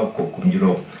เว้ากลุ่มยุโร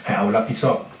ปให้เอารับผิดช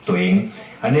อบตัวเอง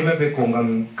อันนี้มันไปโกงกัน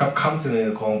กับคำเสนอ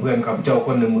ของเพื่อนข้าพเจ้าค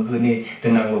นหนึ่งเมื่อคืนนี้ได้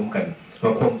นั่งรวมกันว่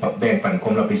าความแบ่งปันคว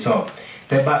ามรับผิดชอบแ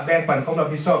ต่แบ่งปันความรับ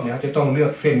ผิดชอบเนี่ยเขาจะต้องเลือ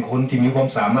กเฟ้นคนที่มีความ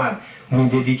สามารถมี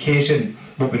dedication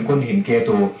บ่เป็นคนเห็นแก่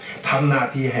ตัวทำหน้า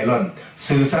ที่ให้ร่อน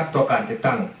ซื่อสัตย์ต่อการจะ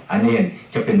ตั้งอันนี้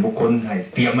จะเป็นบุคคลให้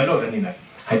เตรียมไว้โลดอันนี้นะ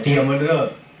ให้เตรียมไว้เด้อ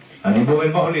อันนี้บ่เป็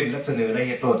นบ่เล่นและเสนอและเ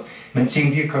ฮ็ดโลดมันสิ่ง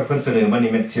ที่เพิ่นเสนอมา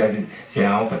นี่มันเสีย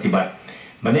เอาปฏิบัติ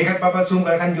วันนี้ครับประชุม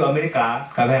กันอยู่อเมริกา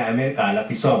การให้อเมริการับ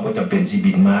ผิดชอบบ่จำเป็นสิ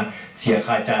บินมาเสีย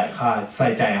ค่าจ่ายค่าใช้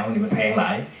จ่ายเฮานี่มันแพงหลา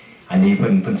ยอันนี้เ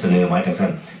พิ่นเสนอมาจังซั่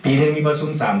นปีนึงมีประชุม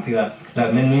3เทื่อแล้ว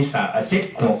มันมี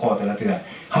10หัวข้อแต่ละเทื่อ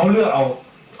เฮาเลือกเอา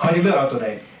ตัวใด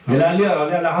เวลาเลือกเอา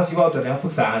แล้วเฮาสิเว้าตัวใดเฮาป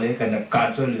รึกษาหารือกันการ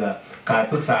ช่วยเหลือการ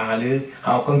ปรึกษาหารือเฮ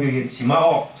าก็เห็นสิมาอ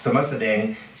อกสมัครแสดง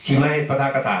สิมาให้ประธา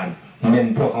นกฐานแม่น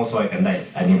พวกเฮาซอยกันได้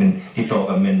อันนี้เป็นติดต่อ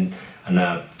กันแม่น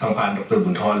ทางผ่านดร.บุ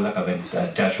ญทรแล้วก็เป็น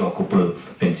จาชัวคูเปอร์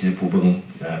เป็นศิลผู้เบิ่ง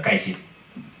ใกล้ชิด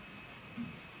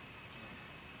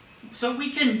So we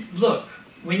can look.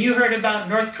 When you heard about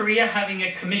North Korea having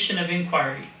a commission of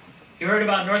inquiry, you heard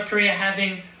about North Korea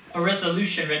having a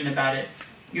resolution written about it.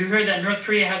 You heard that North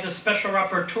Korea has a special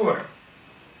rapporteur.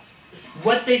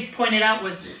 What they pointed out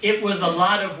was it was a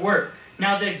lot of work.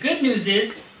 Now the good news is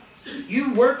you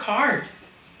work hard.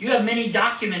 You have many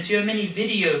documents, you have many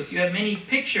videos, you have many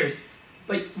pictures,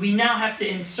 but we now have to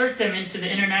insert them into the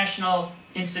international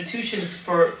institutions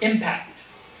for impact.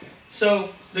 So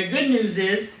the good news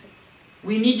is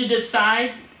we need to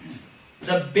decide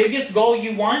the biggest goal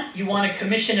you want. You want a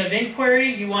commission of inquiry,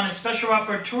 you want a special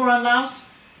rapporteur on Laos,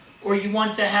 or you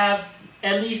want to have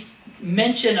at least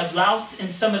mention of Laos in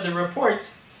some of the reports.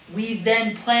 We then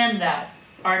plan that,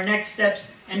 our next steps,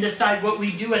 and decide what we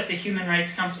do at the Human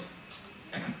Rights Council.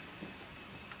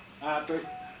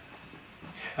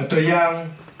 ตัวอย่าง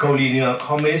เกาหลีเหนือค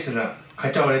อมมิวนิสต์น่ะเขา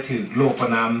เจ้าได้ถือโลกประ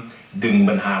นามดึง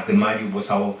ปัญหาขึ้นมาอยู่บนเ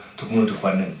สาทุกมื้อทุก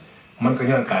วันนั่นมันก็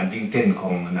ย้อนการวิ่งเต้นขอ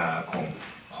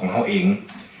งเฮาเอง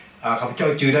ข้าพเจ้า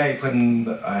จื้อได้เพิ่น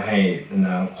ให้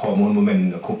ข้อมูลบ่แม่น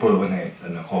คูเปอร์เพิ่นให้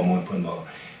ข้อมูลเพิ่นบอก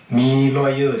มีลอ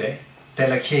ยเยอร์เด้แต่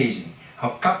ละเคสเฮา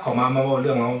กลับเข้ามาเว้าเ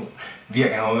รื่องเฮาเวียก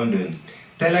ให้เฮามันเดิน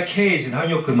แต่ละเคสเฮา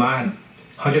ยกขึ้นมา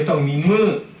เฮาจะต้องมีมื้อ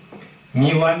มี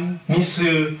วันมี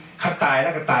ชื่อคัดตายแล้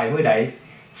วก็ตายมื้อใด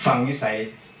ฟังอยู่ไส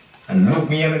ลูก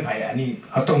เมียเป็นไผอันนี้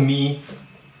เฮาต้องมี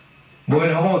บ่แม่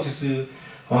นเฮาเว้าซื่อ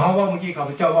ๆเฮาเว้าเมื่อกี้ข้า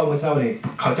พเจ้าเว้าเมื่อเช้านี่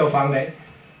เขาเจ้าฟังได้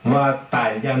ว่าตาย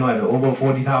อย่างน้อยover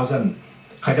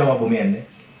 40,000เขาเจ้าว่าบ่แม่นเด้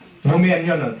บ่แม่น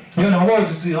ย้อนเฮาเว้า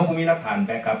ซื่อๆเฮาบ่มีหลักฐานแ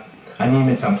บ็คอัพอันนี้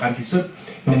มันสำคัญที่สุด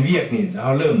มันเวียกนี่เฮ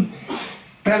าเริ่ม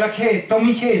แต่ละเคสต้อง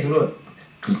มีเคสโลด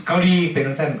เกาหลีเป็น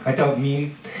จังซั่นเขาเจ้ามี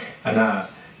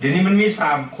เดี๋ยวนี้มันมี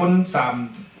3คน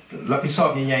3รับผิดชอบ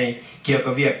ใหญ่ๆเกี่ยว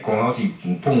กับเวียกของเฮาสิ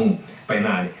พุ่งไปห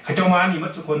น้านี่เขาเจ้ามานี่หม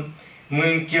ดทุกคนมึ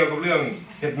งเกี่ยวกับเรื่อง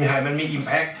เฮ็ดให้มันมี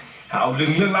impact เอาเ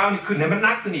รื่องราวนี่ขึ้นให้มันห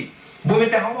นักขึ้นอีกบ่แม่น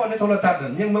แต่เฮาบอกในโทรทัศน์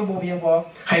ยังมันบ่เพียงพอ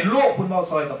ให้โลกคุณเว้า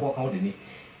ซอยกับพวกเขาเดี๋ยวนี้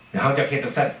เฮาจะเฮ็ดจั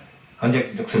งซั่นเฮาจะ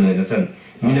เสนอจังซั่น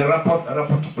มีรับพอร์เต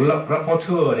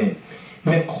อร์นี่แ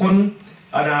ม่นคน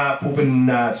ผู้เป็น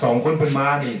2คนเพิ่นมา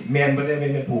นี่แม่นบ่ได้แม่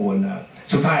นผู้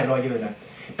สุดท้ายรอเยอะนะ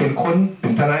เป็นคนเป็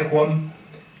นทนายความ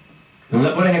แล้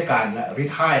วบ่ได้ให้การละรี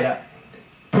ไทร์ละ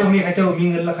พวกนี้เขาเจ้ามี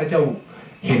เงินแล้วเขาเจ้า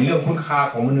เห็นเรื่องคุณค่า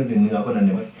ของมนุษย์เหนือกว่านั้นเ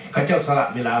นี่ยเขาเจ้าสละ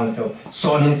เวลาของเจ้าส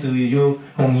อนหนังสืออยู่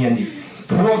โรงเรียนอีก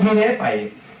พวกนี้เนี่ย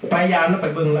ไปยามแล้วไป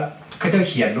เบิ่งละเขาเจ้า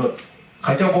เขียนรถเข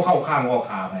าเจ้าบ่เข้าข้างออก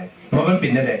ขาไปว่ามันเป็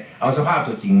นได้ไดเอาสภาพ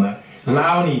ตัวจริงมาลา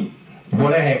วนี่บ่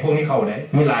ได้ให้พวกนี้เข้าได้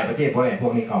มีหลายประเทศบ่ได้ให้พว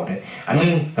กนี้เข้าได้อันนึ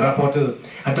งรับพอร์เตอร์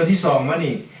อันตัวที่2มา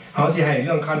นี่เฮาสิให้เ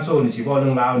รื่องคันโซนี่สิบ่เรื่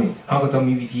องลาวนี่เฮาก็ต้อง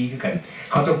มีวิธีคือกัน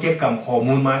เฮาต้องเก็บกำข้อ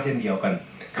มูลมาเช่นเดียวกัน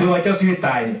คือว่าเจ้าชีวิตต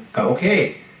ายนี่ก็โอเค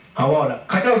เฮาว่าล่ะ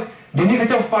เขาเจ้าเดี๋ยวนี้เขา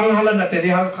เจ้าฟังเฮาแล้วนะแต่เ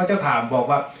ดี๋ยวเขาเจ้าถามบอก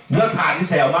ว่าหลักฐานอยู่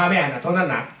แสวมาแม่น่ะเท่านั้น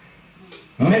น่ะ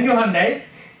แม่นอยู่หั่นได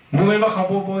บ่แม่นว่าเขา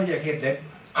บ่อยากเฮ็ดเด้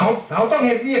เขาต้องเ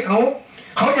ฮ็ดเวียกเ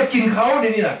ขาจะกินเขาเดี๋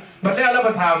ยวนี้น่ะบัดแล้วม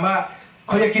าถามว่าเ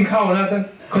ขาอยากกินข้าวนะท่าน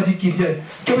เขาสิกิน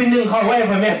จะไปนึ่งข้าวไว้ให้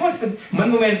พ่อแม่เพราะมัน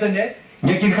บ่แม่นซั่นเด้อย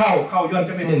ากกินข้าวย้อน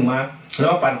จะไปนึ่งมาแล้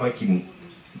วปั่นค่อยกิน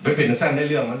เป็นซั่นได้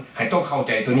เรื่องมันให้ต้องเข้าใ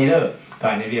จตัวนี้เด้อก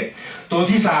ารเรียกตัว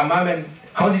ที่3มาแม่น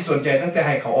เฮาสิสนใจตั้งแต่ใ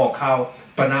ห้เขาออกข่าว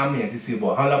ประนามอย่างซื่อๆบ่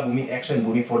เฮารับบ่มีแอคชั่น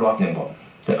บ่มี follow up หยังบ่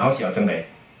แต่เฮาสิเอาจังได๋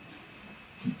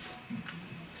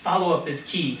Follow up is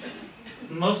key.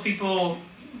 Most people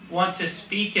want to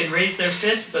speak and raise their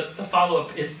fist, but the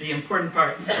follow-up is the important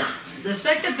part. The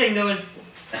second thing, though, is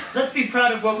let's be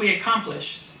proud of what we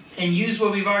accomplished and use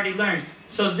what we've already learned.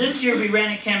 So this year we ran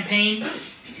a campaign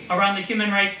around the Human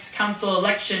Rights Council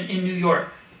election in New York.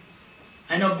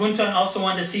 I know Bounthone also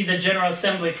wanted to see the General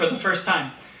Assembly for the first time.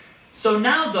 So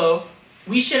now, though,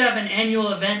 we should have an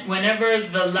annual event whenever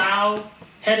the Lao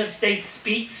head of state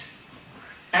speaks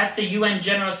at the UN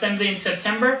General Assembly in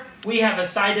September. We have a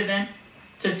side event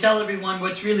to tell everyone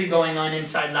what's really going on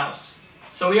inside Laos.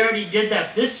 So we already did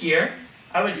that this year.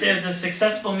 I would say it was a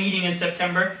successful meeting in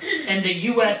September, and the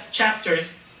US chapters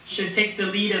should take the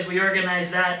lead as we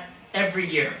organize that every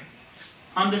year.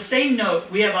 On the same note,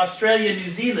 we have Australia, New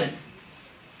Zealand.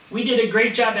 We did a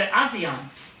great job at ASEAN.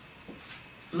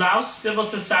 Laos civil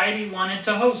society wanted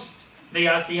to host the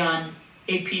ASEAN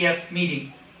APF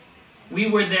meeting. We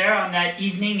were there on that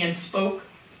evening and spoke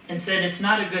and said it's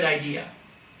not a good idea.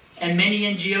 And many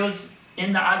NGOs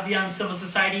in the ASEAN civil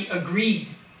society agreed.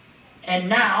 And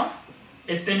now,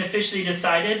 it's been officially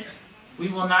decided, we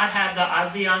will not have the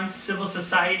ASEAN Civil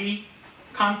Society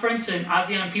Conference and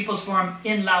ASEAN People's Forum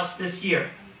in Laos this year.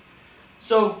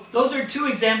 So those are 2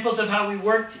 examples of how we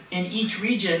worked in each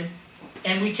region,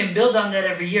 and we can build on that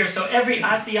every year. So every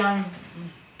ASEAN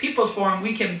People's Forum,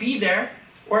 we can be there,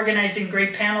 organizing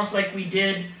great panels like we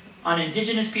did on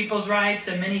indigenous people's rights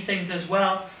and many things as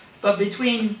well. But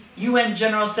between UN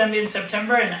General Assembly in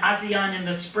September and ASEAN in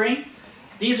the spring,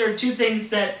 these are 2 things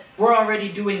that we're already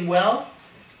doing well,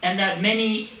 and that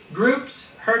many groups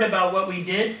heard about what we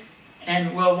did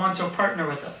and will want to partner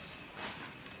with us.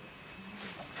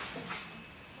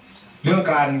 เรื่อง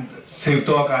การสืบ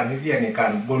ต่อการที่เรียกในกา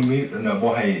รบ่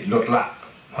ให้ลดละ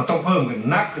เฮาต้องเพิ่มขึ้น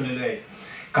นักขึ้นเรื่อย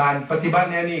ๆการปฏิบัติ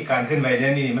แนวนี้การเคลื่อนไหวแน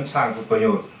วนี้มันสร้างผลประโย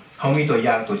ชน์เฮามีตัวอ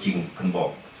ย่างตัวจริงเพิ่นบอก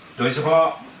โดยเฉพาะ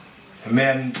แม่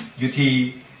นอยู่ที่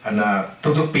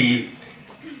ทุกๆปี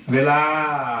เวลา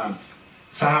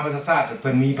สหประชาชาติเ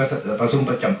พิ่นมีประชุม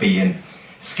ประจำปี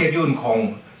สเกจยูลของ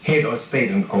Head of State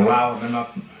ของลาวมันมา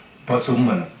ประชุม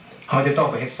มันเขาจะต้อง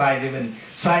ไปเฮ็ดไซด์เป็น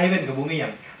ไซด์เป็นกับบุ้มีอย่า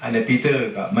งอันนี้ปีเตอร์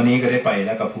กับมันนี้ก็ได้ไปแ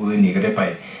ล้วกับผู้อื่นนี่ก็ได้ไป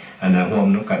อันนั้นร่วม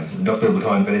น้ำกันดร.บุญธ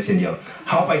รก็ได้เช่นเดียวเ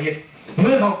ขาไปเฮ็ดเ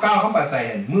มื่อเขาก้าวเข้าไปใส่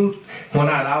มือหัวห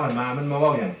น้าลาวมันมามันมาว่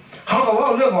าอย่างเขาก็ว่า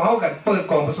เรื่องของเขากันเปิด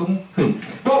กล่องประชุมขึ้น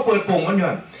เพราะเปิดโป่งมันอยู่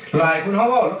หลายคนเขา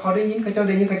ว่าแล้วเขาได้ยินเขาเจ้าไ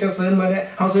ด้ยินเขาเจ้าเซิร์นมาเด้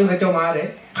เขาเซิร์นเขาเจ้ามาเด้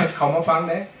เขามาฟัง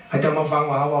เด้เขาจะมาฟัง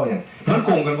ว่าเขาว่าอย่างมันโก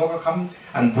งกันเพราะค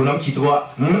ำอันผู้นำขี้ตัว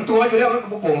มันตัวอยู่แล้วมันก็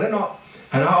โกงแน่นอน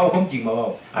อันนั้นเอาความจริงมาบอ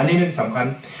กอันนี้เป็นสำคัญ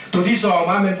ตัวที่สอง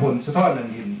มาเป็นผลสะท้อนนั่น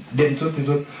เด่นสุดที่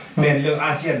สุดแม่นเรื่องอ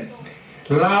าเซียน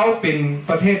ลาวเป็น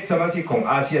ประเทศสมาชิกของ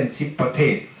อาเซียน10ประเท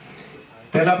ศ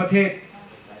แต่ละประเทศ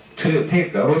take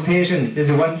rotation is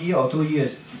 1 year or 2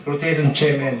 years rotation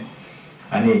chairman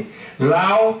อันนี้ลา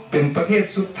วเป็นประเทศ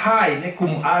สุดท้ายในก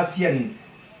ลุ่มอาเซียน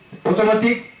ออโตเม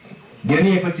ติกเดี๋ยว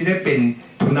นี้เพิ่นสิได้เป็น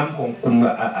ผู้นำของกลุ่ม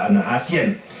อาเซียน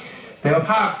แต่ว่า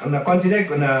ภาคก่อนสิได้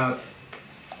ก่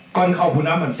อนเข้าผู้น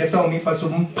ำมันจะต้องมีประชุ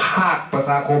มภาคประช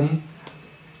าคม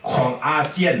ของอา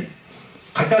เซียน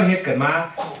เขาเจ้าเฮ็ดกันมา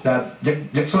แต่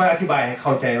อยากช่วยอธิบายให้เข้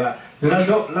าใจว่า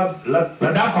ร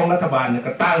ะดับของรัฐบาลเนี่ย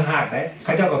ก็ต่างหากได้เข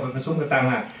าเจ้าก็ไปประชุมกันต่าง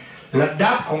หากระ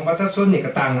ดับของประชาชนนี่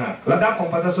ก็ต่างหากระดับของ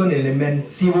ประชาชนนี่เป็น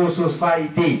civil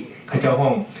society เขาเจ้าห้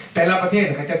องแต่ละประเทศ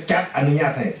เขาจะจัดอนุญา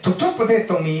ตให้ทุกๆประเทศ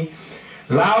ตรงนี้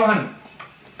ลาวหั่น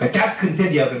ก็จัดขึ้นเส้น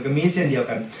เดียวกันก็มีเส้นเดียว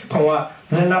กันเพราะว่า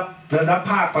ระดับ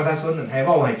ภาคประชาชนให้เ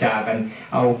ว้าให้จากัน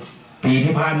เอาปี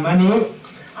ที่ผ่านมานี้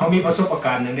เขามีประสบก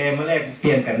ารณ์อย่างใดมาแลกเป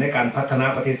ลี่ยนกันในการพัฒนา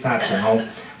ประเทศชาติของเขา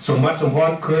สมบัติสมพ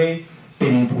รเคยเป็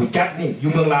นผู้จัดนี่อ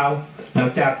ยู่เมืองลาวหลัง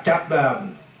จากจับ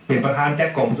เป็นประธานจัด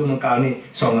กองประชุมเมืองกาวนี่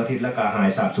2 อาทิตย์แล้วก็หาย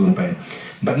สาบสูญไป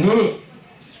บัดนี้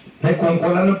ในกรุงกั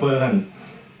วลาลัมเปอร์กัน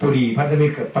ผู้ดีพันธมิต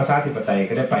รประชาธิปไตย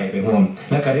ก็ได้ไปร่วม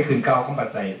แล้วก็ได้ขึ้นก้าวของปัจ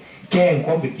จัยแจ้งค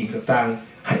วามเป็นจริงต่าง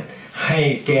ๆให้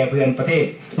แก่เพื่อนประเทศ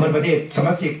มันประเทศสม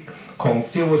าชิกของ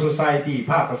Civil Society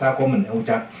ภาคประชาคมมันรู้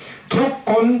จักทุก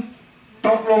คนต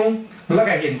กลงแล้ว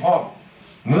ก็เห็นพ้อง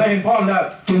เมื่อเห็นพ้องแล้ว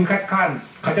จึงคัดค้าน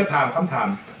เขาจะถามคำถาม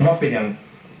ว่าเป็นอย่าง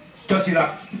เจ้าสิรับ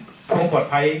ความปลอด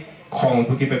ภัยของ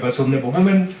ผู้ที่ไปประชุมเนี่ยผมว่า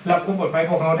มันรับความปลอดภัย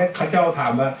พวกเขาได้เขาเจ้าถา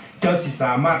มว่าเจ้าสิส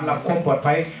ามารถรับความปลอด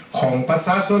ภัยของประช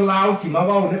าชนลาวสิมาเ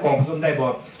ว้าในกองประชุมได้บ่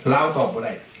ลาวตอบบ่ไ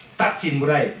ด้ตัดสินบ่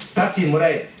ไ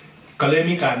ด้ก็เลย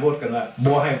มีการโหวตกันว่า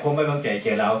บ่ให้ความไว้วางใจแ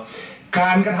ก่เราก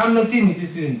ารกระทำทั้งสิ้นนี่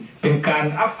ซื่อเป็นการ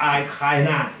อับอายขายห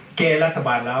น้าแก่รัฐบ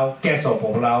าลเราแก่สป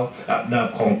ปเรา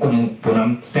ของกลุ่มผู้น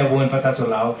ำแต่วนประชาชน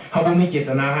เราเขาบ่มีเจต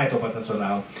นาให้ต่อประชาชนเร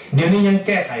าเดี๋ยวนี้ยังแ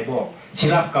ก้ไขบอกสิ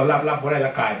รับกับรับบ่ได้ล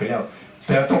ะกายไปแล้วแ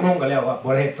ต่ตกลงกันแล้วว่าบ่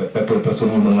ได้เปิดประชุม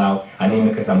เมืองเราอันนี้มั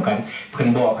นก็สำคัญเพิ่น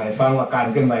บอกให้ฟังว่าการ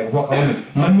เคลื่อนไหวของพวกเขา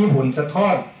มันมีผลสะท้อ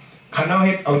นคันเอาเ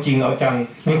ฮ็ดเอาจริงเอาจัง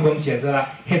มีความเสียสละ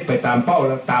เฮ็ดไปตามเป้าแ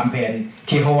ละตามแผน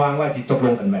ที่เขาวางว่าสิตกล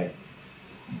งกันไว้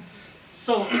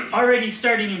So already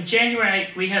starting in January,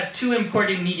 we have 2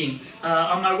 important meetings.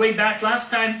 On my way back last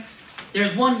time,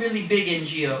 there's one really big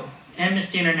NGO,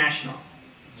 Amnesty International.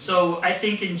 So I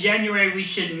think in January we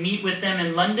should meet with them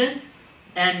in London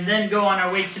and then go on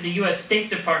our way to the US State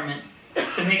Department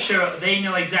to make sure they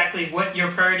know exactly what your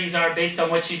priorities are based on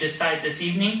what you decide this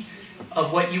evening, of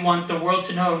what you want the world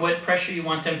to know and what pressure you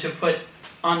want them to put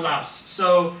on Laos. So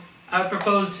I would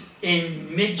propose in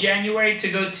mid-January to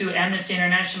go to Amnesty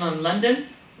International in London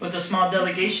with a small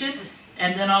delegation,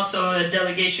 and then also a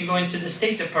delegation going to the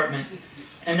State Department.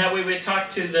 And that way we'd talk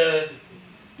to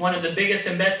one of the biggest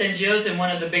and best NGOs in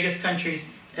one of the biggest countries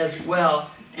as well,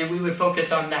 and we would focus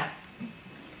on that.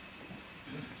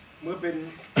 เมื่อเป็น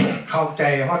เข้าใจ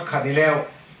ฮอดขัดนี้แล้ว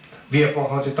เวียกพวก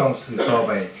เขาจะต้องสืบต่อไ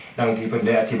ปดังที่เพิ่นไ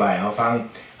ด้อธิบายให้เราฟัง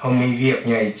เขามีเวียกใ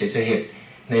หญ่จะเฮ็ด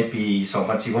ในปี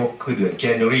 2016 คือเดือน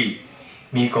January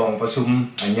มีกองประชุม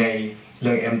อันใหญ่เ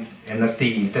รื่อง Amnesty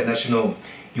International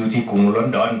อยู่ที่กรุงลอน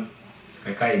ดอนใ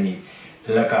กล้ๆนี่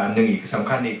แล้วก็อันนึงอีกสำ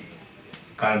คัญอีก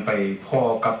การไปพ่อ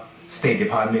กับ State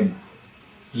Department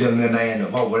เรื่องในน่ะ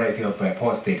เว้าบ่ได้ที่เอาไปพ่อ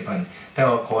State Department แต่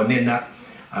ว่าขอเน้นนัก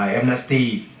Amnesty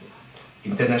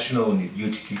International นี่อยู่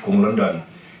ที่กรุงลอนดอน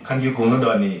คันอยู่กรุงลอนด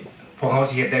อนนี่พวกเขา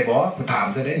สิเฮ็ดได้บ่ผมถาม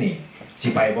ซะได้นี่สิ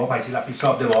ไปบ่ไปสิรับผิดชอ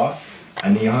บได้บ่อั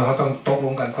นนี้เขาต้องตกล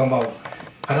งกันต้องเว้า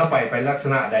ถ้าเขาไปลักษ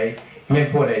ณะใดแม่น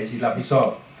ผู้ใดสิรับผิดชอบ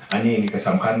อันนี้ก็ส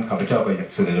ำคัญข้าพเจ้าก็อยาก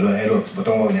เสนอเลยให้รถบ่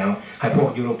ต้องเว้ายาวให้พวก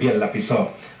ยุโรเปียนรับผิดชอบ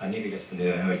อันนี้ก็อยากเสน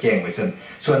อให้แจ้งไว้ซั่น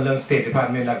ส่วนเรื่อง State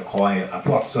Department แล้วก็ขอให้พ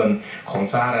วกส่วนของ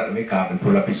สหรัฐอเมริกาเป็น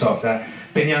ผู้รับผิดชอบซะ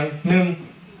เป็นอย่างนึง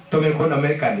ต้องเป็นคนอเม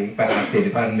ริกันเองไปหา State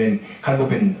Department คันบ่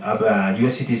เป็น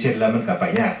US citizen แล้วมันก็ไป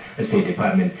ยาก State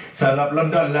Department สำหรับลอน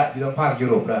ดอนและอยู่ทางภาคยุ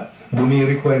โรปแล้วบ่มี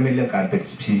requirement เรื่องการเป็น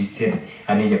citizen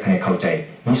อันนี้อยากให้เข้าใจ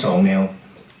มี2แนว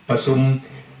ประชุม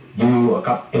อยู่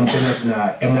กับ International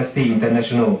Amnesty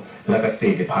International และก็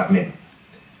State Department.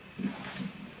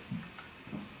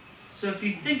 So if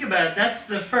you think about it, that's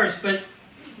the first. But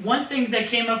one thing that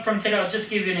came up from today, I'll just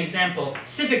give you an example.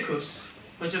 Civicus,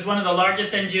 which is one of the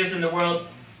largest NGOs in the world,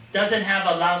 doesn't have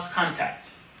a Laos contact.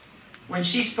 When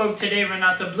she spoke today,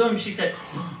 Renata Bloom, she said,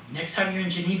 oh, next time you're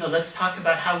in Geneva, let's talk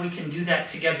about how we can do that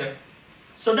together.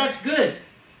 So that's good.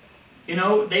 You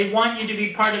know, they want you to be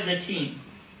part of the team.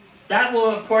 That will,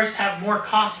 of course, have more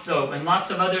cost, though, and lots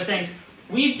of other things.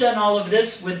 We've done all of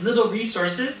this with little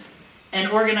resources and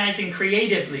organizing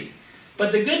creatively.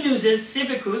 But the good news is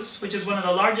Civicus, which is one of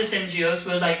the largest NGOs,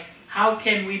 was like, how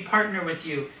can we partner with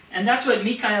you? And that's what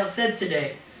Mikhail said today.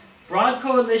 Broad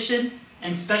coalition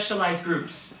and specialized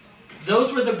groups.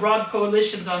 Those were the broad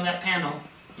coalitions on that panel.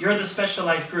 You're the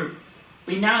specialized group.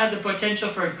 We now have the potential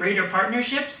for greater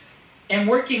partnerships and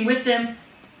working with them,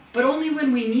 but only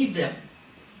when we need them.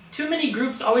 Too many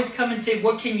groups always come and say,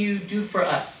 what can you do for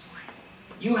us?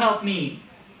 You help me.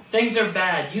 Things are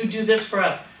bad. You do this for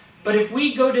us. But if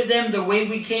we go to them the way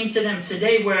we came to them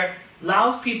today, where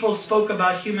Laos people spoke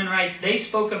about human rights, they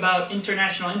spoke about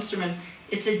international instruments,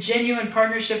 it's a genuine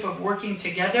partnership of working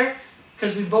together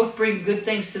because we both bring good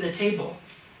things to the table.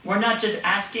 We're not just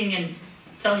asking and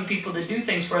telling people to do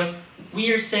things for us.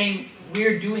 We are saying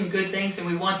we're doing good things and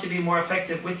we want to be more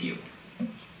effective with you.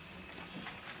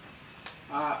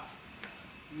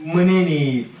 เมื่อนี้นี่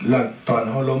ตอน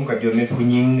เขาล้มกับโยมเป็นผู้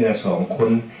หญิง2 ค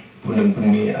นผู้หนึ่งผู้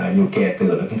นี้อายุแก่เติ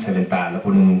บแล้วเป็นเซเวนตาแล้ว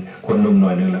ผู้หนึ่งคนหนุ่มหน่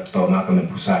อยนึงแล้วต่อมาก็เป็น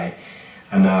ผู้ชาย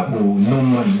อันน่ะผู้หนุ่ม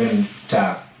มันเป็นจา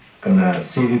กกันน่ะ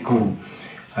ซีวิกู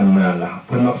อันน่ะล่ะเ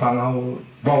พิ่นมาฟังเฮา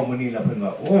เว้ามื้อนี้แล้วเพิ่นว่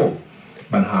าโอ้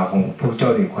ปัญหาของพวกเจ้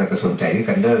านี่ค่อยก็สนใจคือ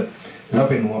กันเด้อแล้วเ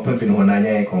พิ่นเป็นหัวหน้าให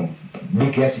ญ่ของ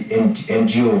biggest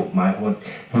NGO หมายความ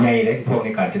ใหญ่ในพวกใน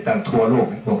การจะตั้งทั่วโลก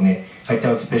พวกนี้เขาเจ้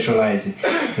า specialize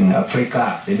in Africa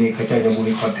เดี๋ยวนี้เขาเจ้ายัง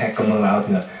มี contact กับเมืองลาวเถ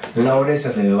อะเราได้เส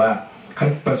นอว่าคัน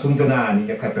ประชุมทนานี่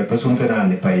จะไปประชุมทนา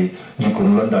นี่ไปอยู่กรุง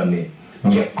ลอนดอนนี่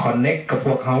อยาก connect กับพ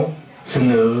วกเขาเส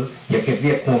นออยากเก็บเ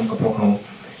รียกร่วมกับพวกเขา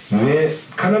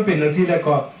คันว่าเป็นจังซี่แล้ว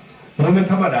ก็มันเป็น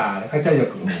ธรรมดาเขาเจ้าอยาก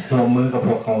ร่วมมือกับพ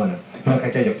วกเขาน่ะมันเขา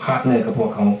เจ้าอยากพาร์ทเนอร์กับพวก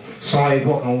เขาซอยพ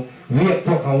วกเขาเรียก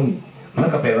พวกเขามัน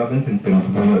ก็แปลว่ามันเป็นประ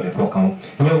โยชน์ให้พวกเขา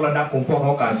ยกระดับของพวกเข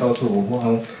าการต่อสู้ของพวกเข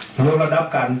ายกระดับ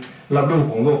การรับรู้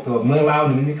ของโลกตัวเมืองลาว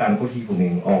นี่มันมีการกดขี่คนหนึ่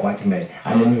งออกมาจังไดอั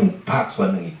นนี้มันเป็นภาคส่วน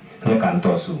หนึ่งในการ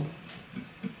ต่อสู้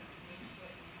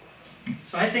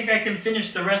So I think I can finish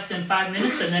the rest in 5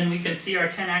 minutes and then we can see our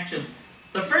 10 actions.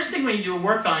 The first thing we need to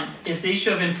work on is the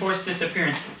issue of enforced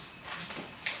disappearances.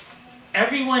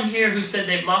 Everyone here who said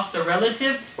they've lost a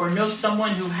relative or knows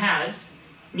someone who has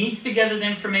needs to gather the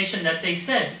information that they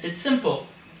said. It's simple.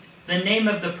 The name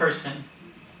of the person.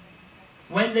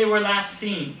 When they were last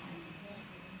seen.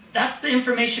 That's the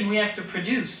information we have to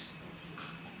produce.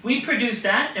 We produce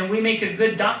that and we make a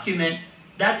good document.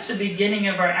 That's the beginning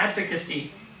of our advocacy.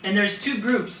 And there's 2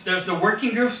 groups. There's the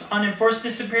working groups on enforced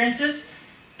disappearances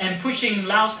and pushing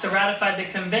Laos to ratify the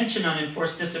Convention on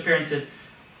Enforced Disappearances.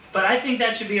 But I think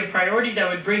that should be a priority that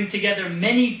would bring together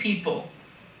many people.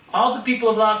 All the people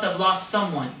of Laos have lost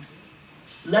someone.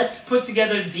 Let's put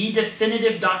together the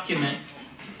definitive document.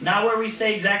 Not where we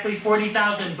say exactly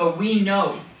 40,000, but we know.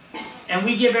 And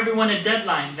we give everyone a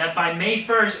deadline that by May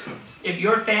 1st, if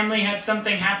your family had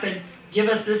something happen, give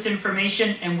us this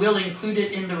information and we'll include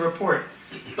it in the report.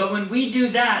 But when we do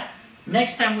that,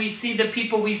 next time we see the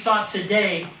people we saw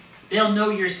today, they'll know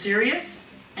you're serious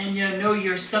and you'll know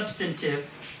you're substantive.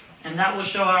 And that will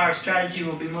show how our strategy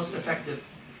will be most effective.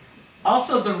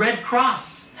 Also, the Red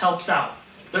Cross helps out.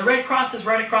 The Red Cross is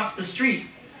right across the street.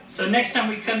 So next time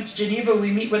we come to Geneva,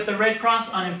 we meet with the Red Cross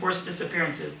on enforced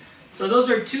disappearances. So those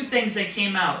are 2 things that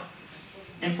came out.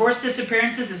 Enforced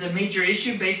disappearances is a major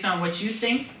issue based on what you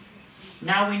think.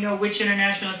 Now we know which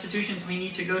international institutions we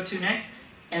need to go to next,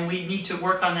 and we need to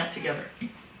work on that together.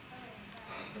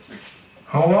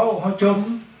 เขาจม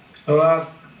ว่า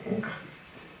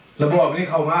ระบบนี้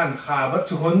เข้ามาฆ่าวัต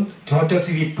ถุคนเขาเจ้า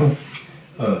ชีวิตพุ่น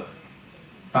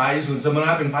ตายสูญสมร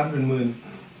รถเป็นพันเป็นหมื่น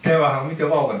แต่ว่าเขาไม่จะ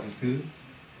บอกกันซื้อ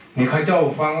นี่เขาเจ้า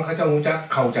ฟังเขาเจ้ารู้จัก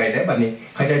เข้าใจได้บัดนี้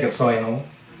เขาเจ้าจากซอยเขา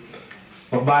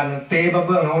บอกบ้านเตะมาเ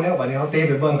บื้องเขาแล้วบัดนี้เขาเตะไ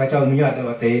ปเบื้องเขาเจ้าอนุญาตได้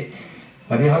ว่าเตะ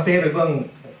บัดนี้เขาเตะไปเบื้อง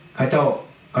เขาเจ้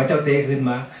าเตะขึ้น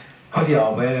มาเขาที่เอ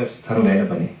าไปทางไหนแล้ว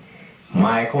บัดนี้หม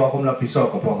ายเขาว่าผมรับผิดชอบ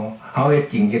กับพวกเขาเฮ็ด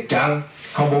จริงเฮ็ดจัง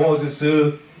เขาบอกว่าซื้อ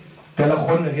แต่ละค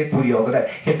นเฮ็ดผู้เดียวก็ได้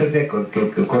เฮ็ดตั้งแต่เ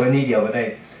กิดกรณีเดียวก็ได้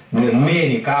เดือนเมษ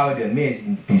นี่9เดือนเมษ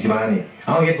ปีสิมานี่เอ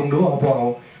าเฮ็ดมึงดูเอาพวกเขา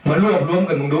มารวบรวม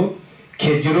กันมึงดูเข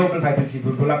ตยุโรปเป็นไผเป็นสิ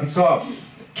ผู้รับผิดชอบ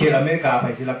เขตอเมริกาไผ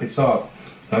สิรับผิดชอบ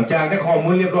หลังจากได้ข้อมู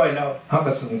ลเรียบร้อยแล้วเขา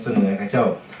ก็เสนอให้เจ้า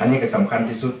อันนี้ก็สำคัญ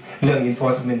ที่สุดเรื่อง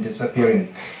enforcement disappearance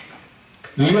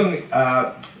เรื่อง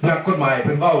นักกฎหมายเ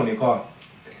พิ่นเว้านี่ก็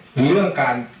เรื่องกา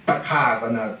รตักฆ่ากั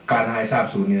นนะการหายสาบ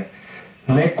สูญเนี่ย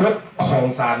ในกฎของ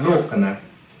ศาลโลกกันนะ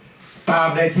ตาม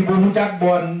ใดที่บ่รู้จัก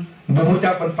บ่รู้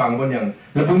จักมันฝังบ่อย่าง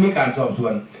แล้วบ่มีการสอบสว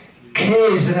นเค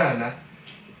สนะ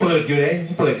เปิดอยู่เลย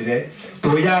ตั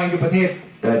วอย่างอยู่ประเทศ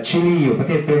ชิลีอยู่ประเ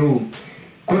ทศเปรู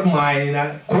กฎหมายนี่นะ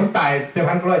คนตายแต่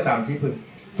1930เพิ่น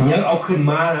ยังเอาขึ้น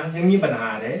มานะยังมีปัญหา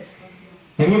เด้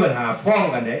ยังมีปัญหาฟ้อง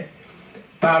กันเด้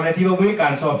ตามใดที่บ่มีกา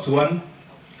รสอบสวน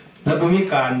และบ่มี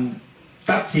การ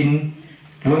ตัดสิน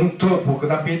ลงโทษผู้กระ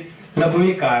ทำผิดและบ่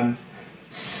มีการ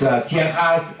เสียค่า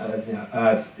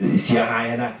เสียหาย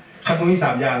นะคันบ่มี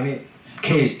3อย่างนี้เค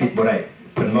สปิดบ่ได้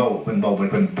เพิ่นบอก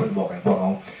ให้พวกเข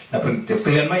าแล้วเพิ่นเ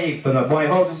ตือนมาอีกเพิ่นว่าบ่ให้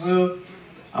เว้าซื่อ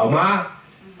ๆเอามา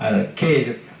เคส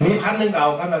มี1,000เอา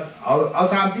คันเอา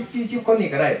30 40คนนี่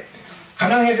ก็ได้คัน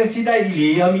เฮาเฮ็ดจังซี่ได้อีหลี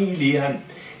เฮามีอีหลีหั่น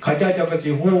เขาเจ้าก็สิ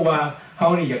ฮู้ว่าเฮา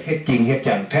นี่อยากเฮ็ดจริงเฮ็ด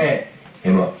จังแท้เห็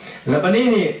นบ่แล้วบัดนี้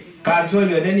นี่การช่วยเ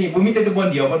หลือในนี่บ่มีแต่ตัว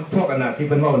เดียวมันพวกอันน่ะที่เ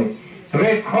พิ่นเว้านี่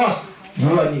Red Cross อ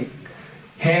ยู่อันนี้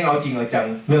แฮงเอาจริงเอาจัง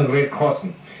เรื่อง Red Cross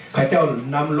เขาเจ้า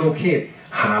นำโลเคต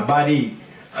หาบอดี้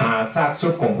หาซากศ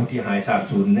พของผู้ที่หายสาบ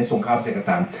สูญในสงครามเสก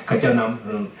ตามเขาเจ้าน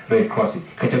ำ Red Cross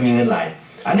เขาจะมีเงินหลาย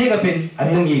อันนี้ก็เป็นอัน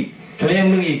นึงอีกเรื่อง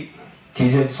นึงอีกที่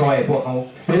จะซอยพวกเขา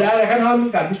เวลาอะไรคันเฮามี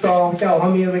การติดต่อเจ้าเฮา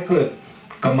มีอะไรเกิด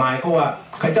ก็หมายก็ว่า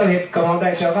เขาเจ้าเฮ็ดกับเฮาได้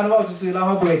แต่คันเว้าซื่อๆแล้วเ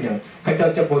ฮาบ่เฮ็ดหยังเขาเจ้า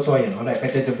จะบ่ซอยหยังเฮาได้เขา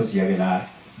เจ้าจะบ่เสียเวลา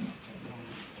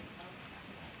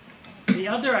The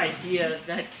other idea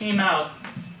that came out,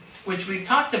 which we've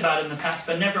talked about in the past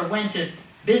but never went, is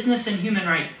business and human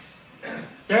rights.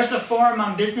 There's a forum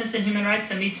on business and human rights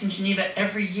that meets in Geneva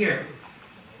every year.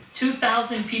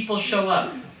 2,000 people show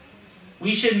up.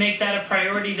 We should make that a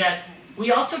priority that we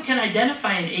also can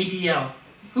identify an ADL.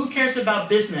 Who cares about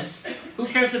business? Who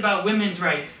cares about women's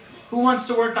rights? Who wants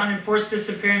to work on enforced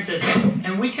disappearances?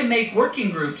 And we can make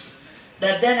working groups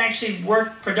that then actually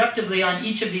work productively on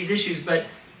each of these issues. But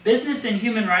business and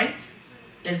human rights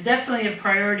is definitely a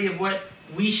priority of what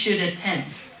we should attend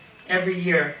every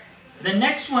year. The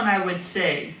next one I would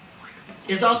say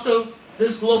is also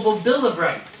this Global Bill of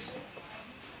Rights.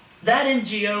 That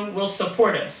NGO will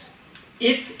support us.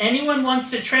 If anyone wants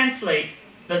to translate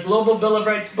the Global Bill of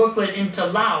Rights booklet into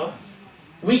Lao,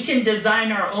 we can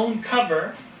design our own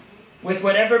cover with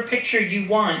whatever picture you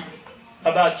want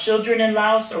about children in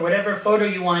Laos or whatever photo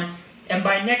you want, and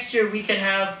by next year we can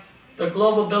have the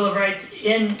Global Bill of Rights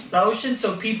in Laotian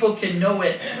so people can know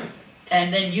it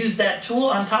and then use that tool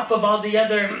on top of all the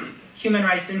other human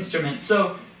rights instruments.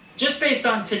 So just based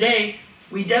on today,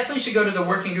 we definitely should go to the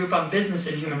working group on business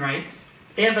and human rights.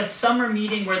 They have a summer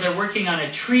meeting where they're working on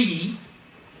a treaty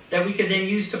that we could then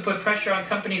use to put pressure on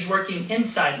companies working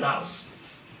inside Laos.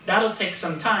 That'll take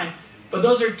some time, but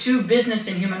those are two business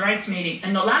and human rights meetings.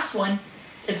 And the last one,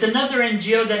 it's another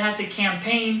NGO that has a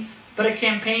campaign, but a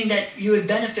campaign that you would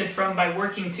benefit from by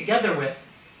working together with.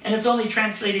 And it's only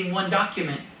translating one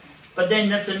document, but then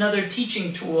that's another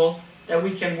teaching tool that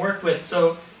we can work with.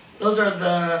 So those are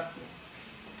the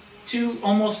two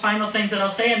almost final things that I'll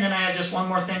say, and then I have just one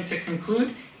more thing to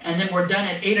conclude, and then we're done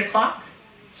at 8 o'clock.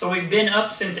 So we've been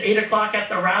up since 8 o'clock at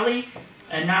the rally,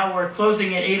 and now we're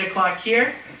closing at 8 o'clock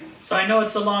here. So I know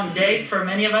it's a long day for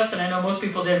many of us, and I know most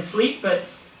people didn't sleep, but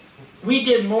we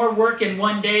did more work in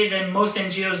one day than most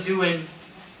NGOs do in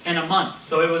a month.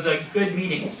 So it was a good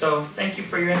meeting. So thank you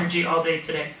for your energy all day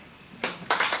today.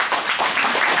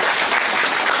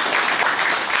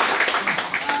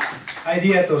 ไอเ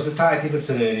ดียตัวสุดท้ายที่เป็นเ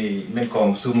สนอนี่เป็นกอง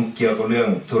ซุ้มเกี่ยวกับเรื่อง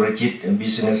ธุรกิจ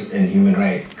business and human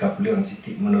rights กับเรื่องสิท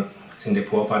ธิมนุษย์ซึ่งได้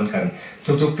พัวพันกัน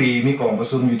ทุกๆปีมีกองประ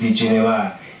ชุมอยู่ที่เจนีวา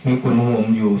มีคนรวม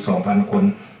อยู่ 2,000 คน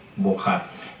บวกขาด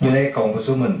อยู่ในกองประ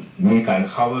ชุมมันมีการ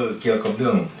cover เกี่ยวกับเรื่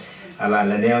องอะไร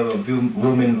และแนว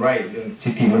women rights เรื่องสิ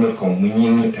ทธิมนุษย์ของผู้หญิ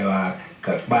งแต่ว่า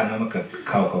กับบ้านมันก็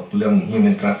เข้ากับเรื่อง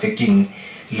human trafficking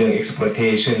เรื่อง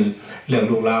exploitation เรื่อง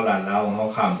ลูกเล่าหลานเล่าเขา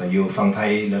ข้ามไปอยู่ฝั่งไท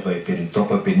ยแล้วไปเป็นตก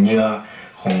ไปเป็นเหยื่อ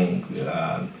ของ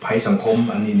ภัยสังคม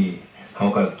อันนี้นี่เขา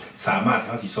ก็สามารถเข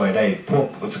าสิซอยได้พวก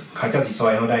เขาเจ้าสิซอ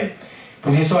ยเขาได้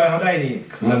ผู้ที่ซอยเขาได้นี่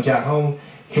หลังจากเขา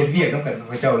เฮ็ดเวียกนำกันกับ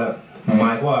เขาเจ้าแล้วหม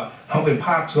ายว่าเขาเป็นภ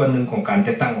าคส่วนหนึ่งของการ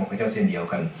จัดตั้งของเขาเจ้าเช่นเดียว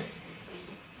กัน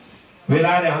เวล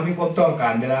าเนี่ยเขามีความต้องกา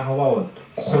รเวลาเขาว่า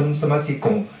คนสมาชิกข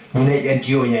องอยู่ใน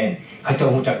NGO เนี่ยเขาเจ้า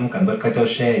รู้จักนำกันเบิดเขาเจ้า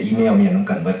แชร์อีเมลเนี่ยนำ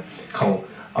กันเบิดเขา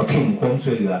เอาทีมความ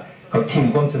ช่วยเหลือเขาทีม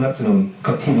ความสนับสนุนเข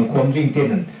าทีมความวิ่งเต้น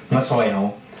นั่นมาซอยเขา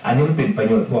อันนี้มันเป็นประ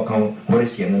โยชน์พวกเขาบริ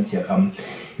เสียเงินเสียค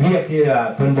ำเวียกที่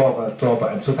เพิ่นบอกตัว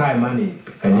สุดท้ายมานี่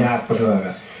กันยากเพราะว่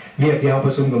าเวียกที่เขาปร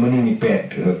ะชุมกันมานี่มี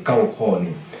8-9 ข้อ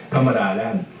นี่ธรรมดาแล้ว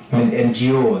มัน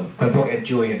NGO เพิ่นพวก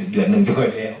NGO เห็นเดือนหนึ่งจะค่อย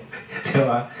แล้วแต่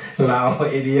ว่าลาว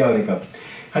ADL นี่กับ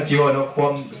ฮัจิโอเนาะค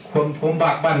วามบ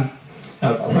ากบั่น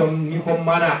ความมีความม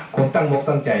านะความตั้งมก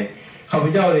ตั้งใจข้าพ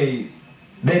เจ้า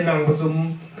ได้นั่งประชุม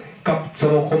กับส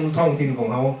มาคมท้องถิ่นของ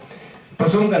เขาประ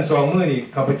ชุมกัน2 มื้อนี่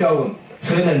ข้าพเจ้าเ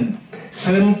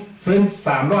ชิญ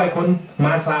300 คนม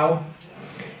าสาว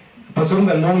ประชุม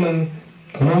กัน1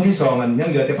 มื้อที่2ยัง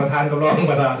เหลือแต่ประธานกับรอง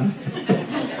ประธาน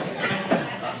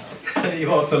อันนี้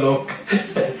บอกตลก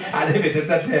อันนี้เป็น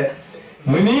สัจธรรม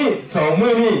มื้อนี้2 มื้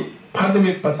อนี้พันธ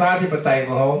มิตรประชาธิปไตยข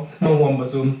องเขามาร่วมประ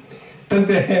ชุมตั้ง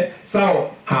แต่เช้า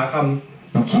หาค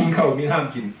ำขี้เข้ามีน้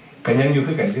ำกินกันยังอยู่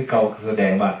คือกันคือเก่าแสด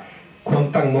งว่าความ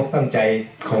ตั้งมกตั้งใจ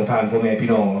ของทานพ่อแม่พี่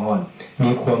น้องของเรามี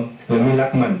ความและมีรั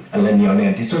กมันอันเหนียวแน่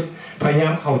นที่สุดพยายา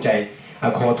มเข้าใจ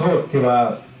ขอโทษที่ว่า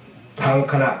ทาง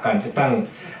คณะการจะตั้ง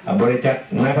บริษัท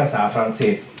ในภาษาฝรั่งเศ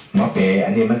สมาแปลอั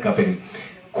นนี้มันก็เป็น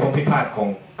ความผิดพลาดของ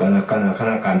คณ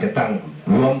ะการจะตั้ง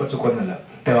รวมทุกคนนั่นแหละ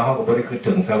แต่ว่าเขาก็บริคือ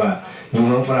ถึงซะว่าอยู่เ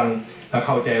มืองฝรั่งเ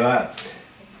ข้าใจว่า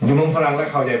อยู่เมืองฝรั่งแล้ว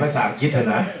เข้าใจภาษาอังกฤษ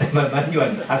นะมันยวน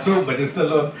อาสู้ไปถึงส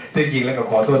โลดจริงๆแล้วก็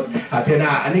ขอโทษเทน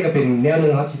าอันนี้ก็เป็นแนวนึ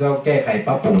งเขาที่เราแก้ไขป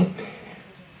รับปรุง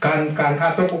การฆ่า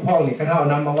ตัวปกป้องนี่ก็เท่า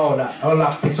นำมาเล่าละเอาหลั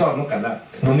กพิสูจน์เหมือนกันละ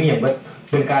มันมีอย่าง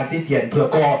เป็นการที่เตียนเพื่อ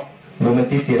ก่อมัน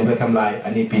ที่เตียนเพื่อทำลายอั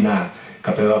นนี้ปีหน้า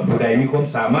ก็แปลว่าผู้ใดมีความ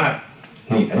สามารถ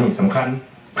นี่อันนี้สำคัญ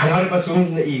ให้เขาได้ประชุม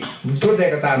อีกทุกใด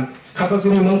ก็ตามขับประชุ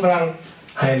มในเมืองฝรั่ง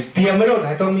ให้เตรียมไว้โลดใ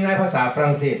ห้ต้องมีในภาษาฝ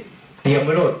รั่งเศสเตรียมไ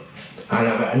ว้โลด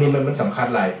อันนี้มันสำคัญ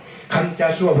หลายคันจะ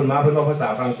ชั่วเพิ่นมาเพิ่นว่าภาษา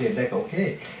ฝรั่งเศสได้ก็โอเค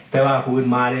แต่ว่าผู้อื่น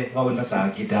มาเนี่ยว่าเป็นภาษาอั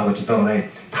งกฤษเราก็จะต้องได้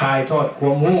ถ่ายทอดคว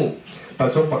ามรู้ประ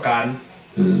สบการณ์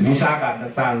วิชาการ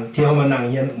ต่างๆที่เขามานั่ง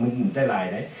เรียนมันได้หลาย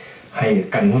ได้ให้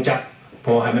กันรู้จักพ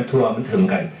อให้มันทั่วมันถึง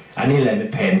กันอันนี้แหละเป็น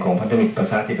แผนของพันธมิตรประ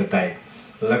ชาธิปไตย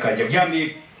แล้วก็อยากย้ำอีก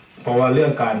เพราะว่าเรื่อ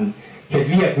งการเฮ็ด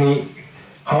เวียกนี้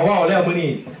เขาเว้าแล้วมื้อนี้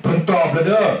เพิ่นตอบแล้ว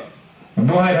เด้อ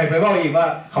บ่ให้ไปเว้าอีกว่า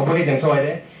เขาบ่เฮ็ดหยังซอยเ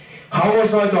ด้เขาก็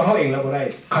ซอยตัวเขาเองแล้วบ่ได้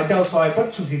เขาเจ้าซอยปั๊บ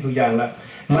ทุกสิ่งทุกอย่างละ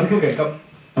มันคือกันกับ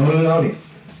มือเขานี่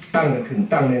ตั้งกันขึ้น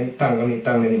ตั้งในนี้ตั้งกันนี้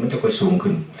ตั้งในนี้มันจะค่อยสูง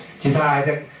ขึ้นสิท้ายแ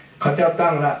ต่เขาเจ้าตั้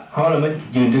งละเขาแล้วมัน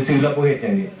ยืนซื่อๆแล้วบ่เฮ็ดอย่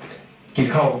างนี้กิน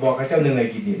ข้าวก็บอกเขาเจ้านึงให้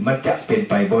กินนี่มันจะเป็น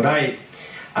ไปบ่ได้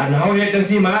อันเฮาเฮ็ดจัง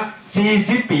ซี่มา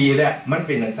40 ปีแล้วมันเ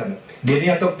ป็นจังซั่นเดี๋ยวนี้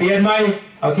ต้องเปลี่ยนใหม่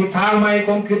เอาทิศทางใหม่ค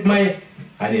วามคิดใหม่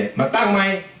อันนี้มาตั้งใหม่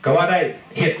ก็ว่าได้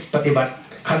เฮ็ดปฏิบัติ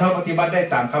คันเฮาปฏิบัติได้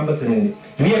ตามคำเสนอ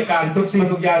เรียกการทุกสิ่ง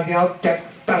ทุกอย่างที่เฮาจะ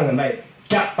ตั้งกันไว้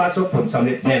จะประสบผลสำเ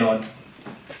ร็จแน่นอน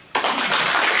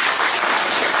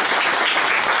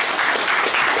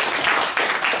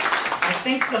I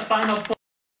think the final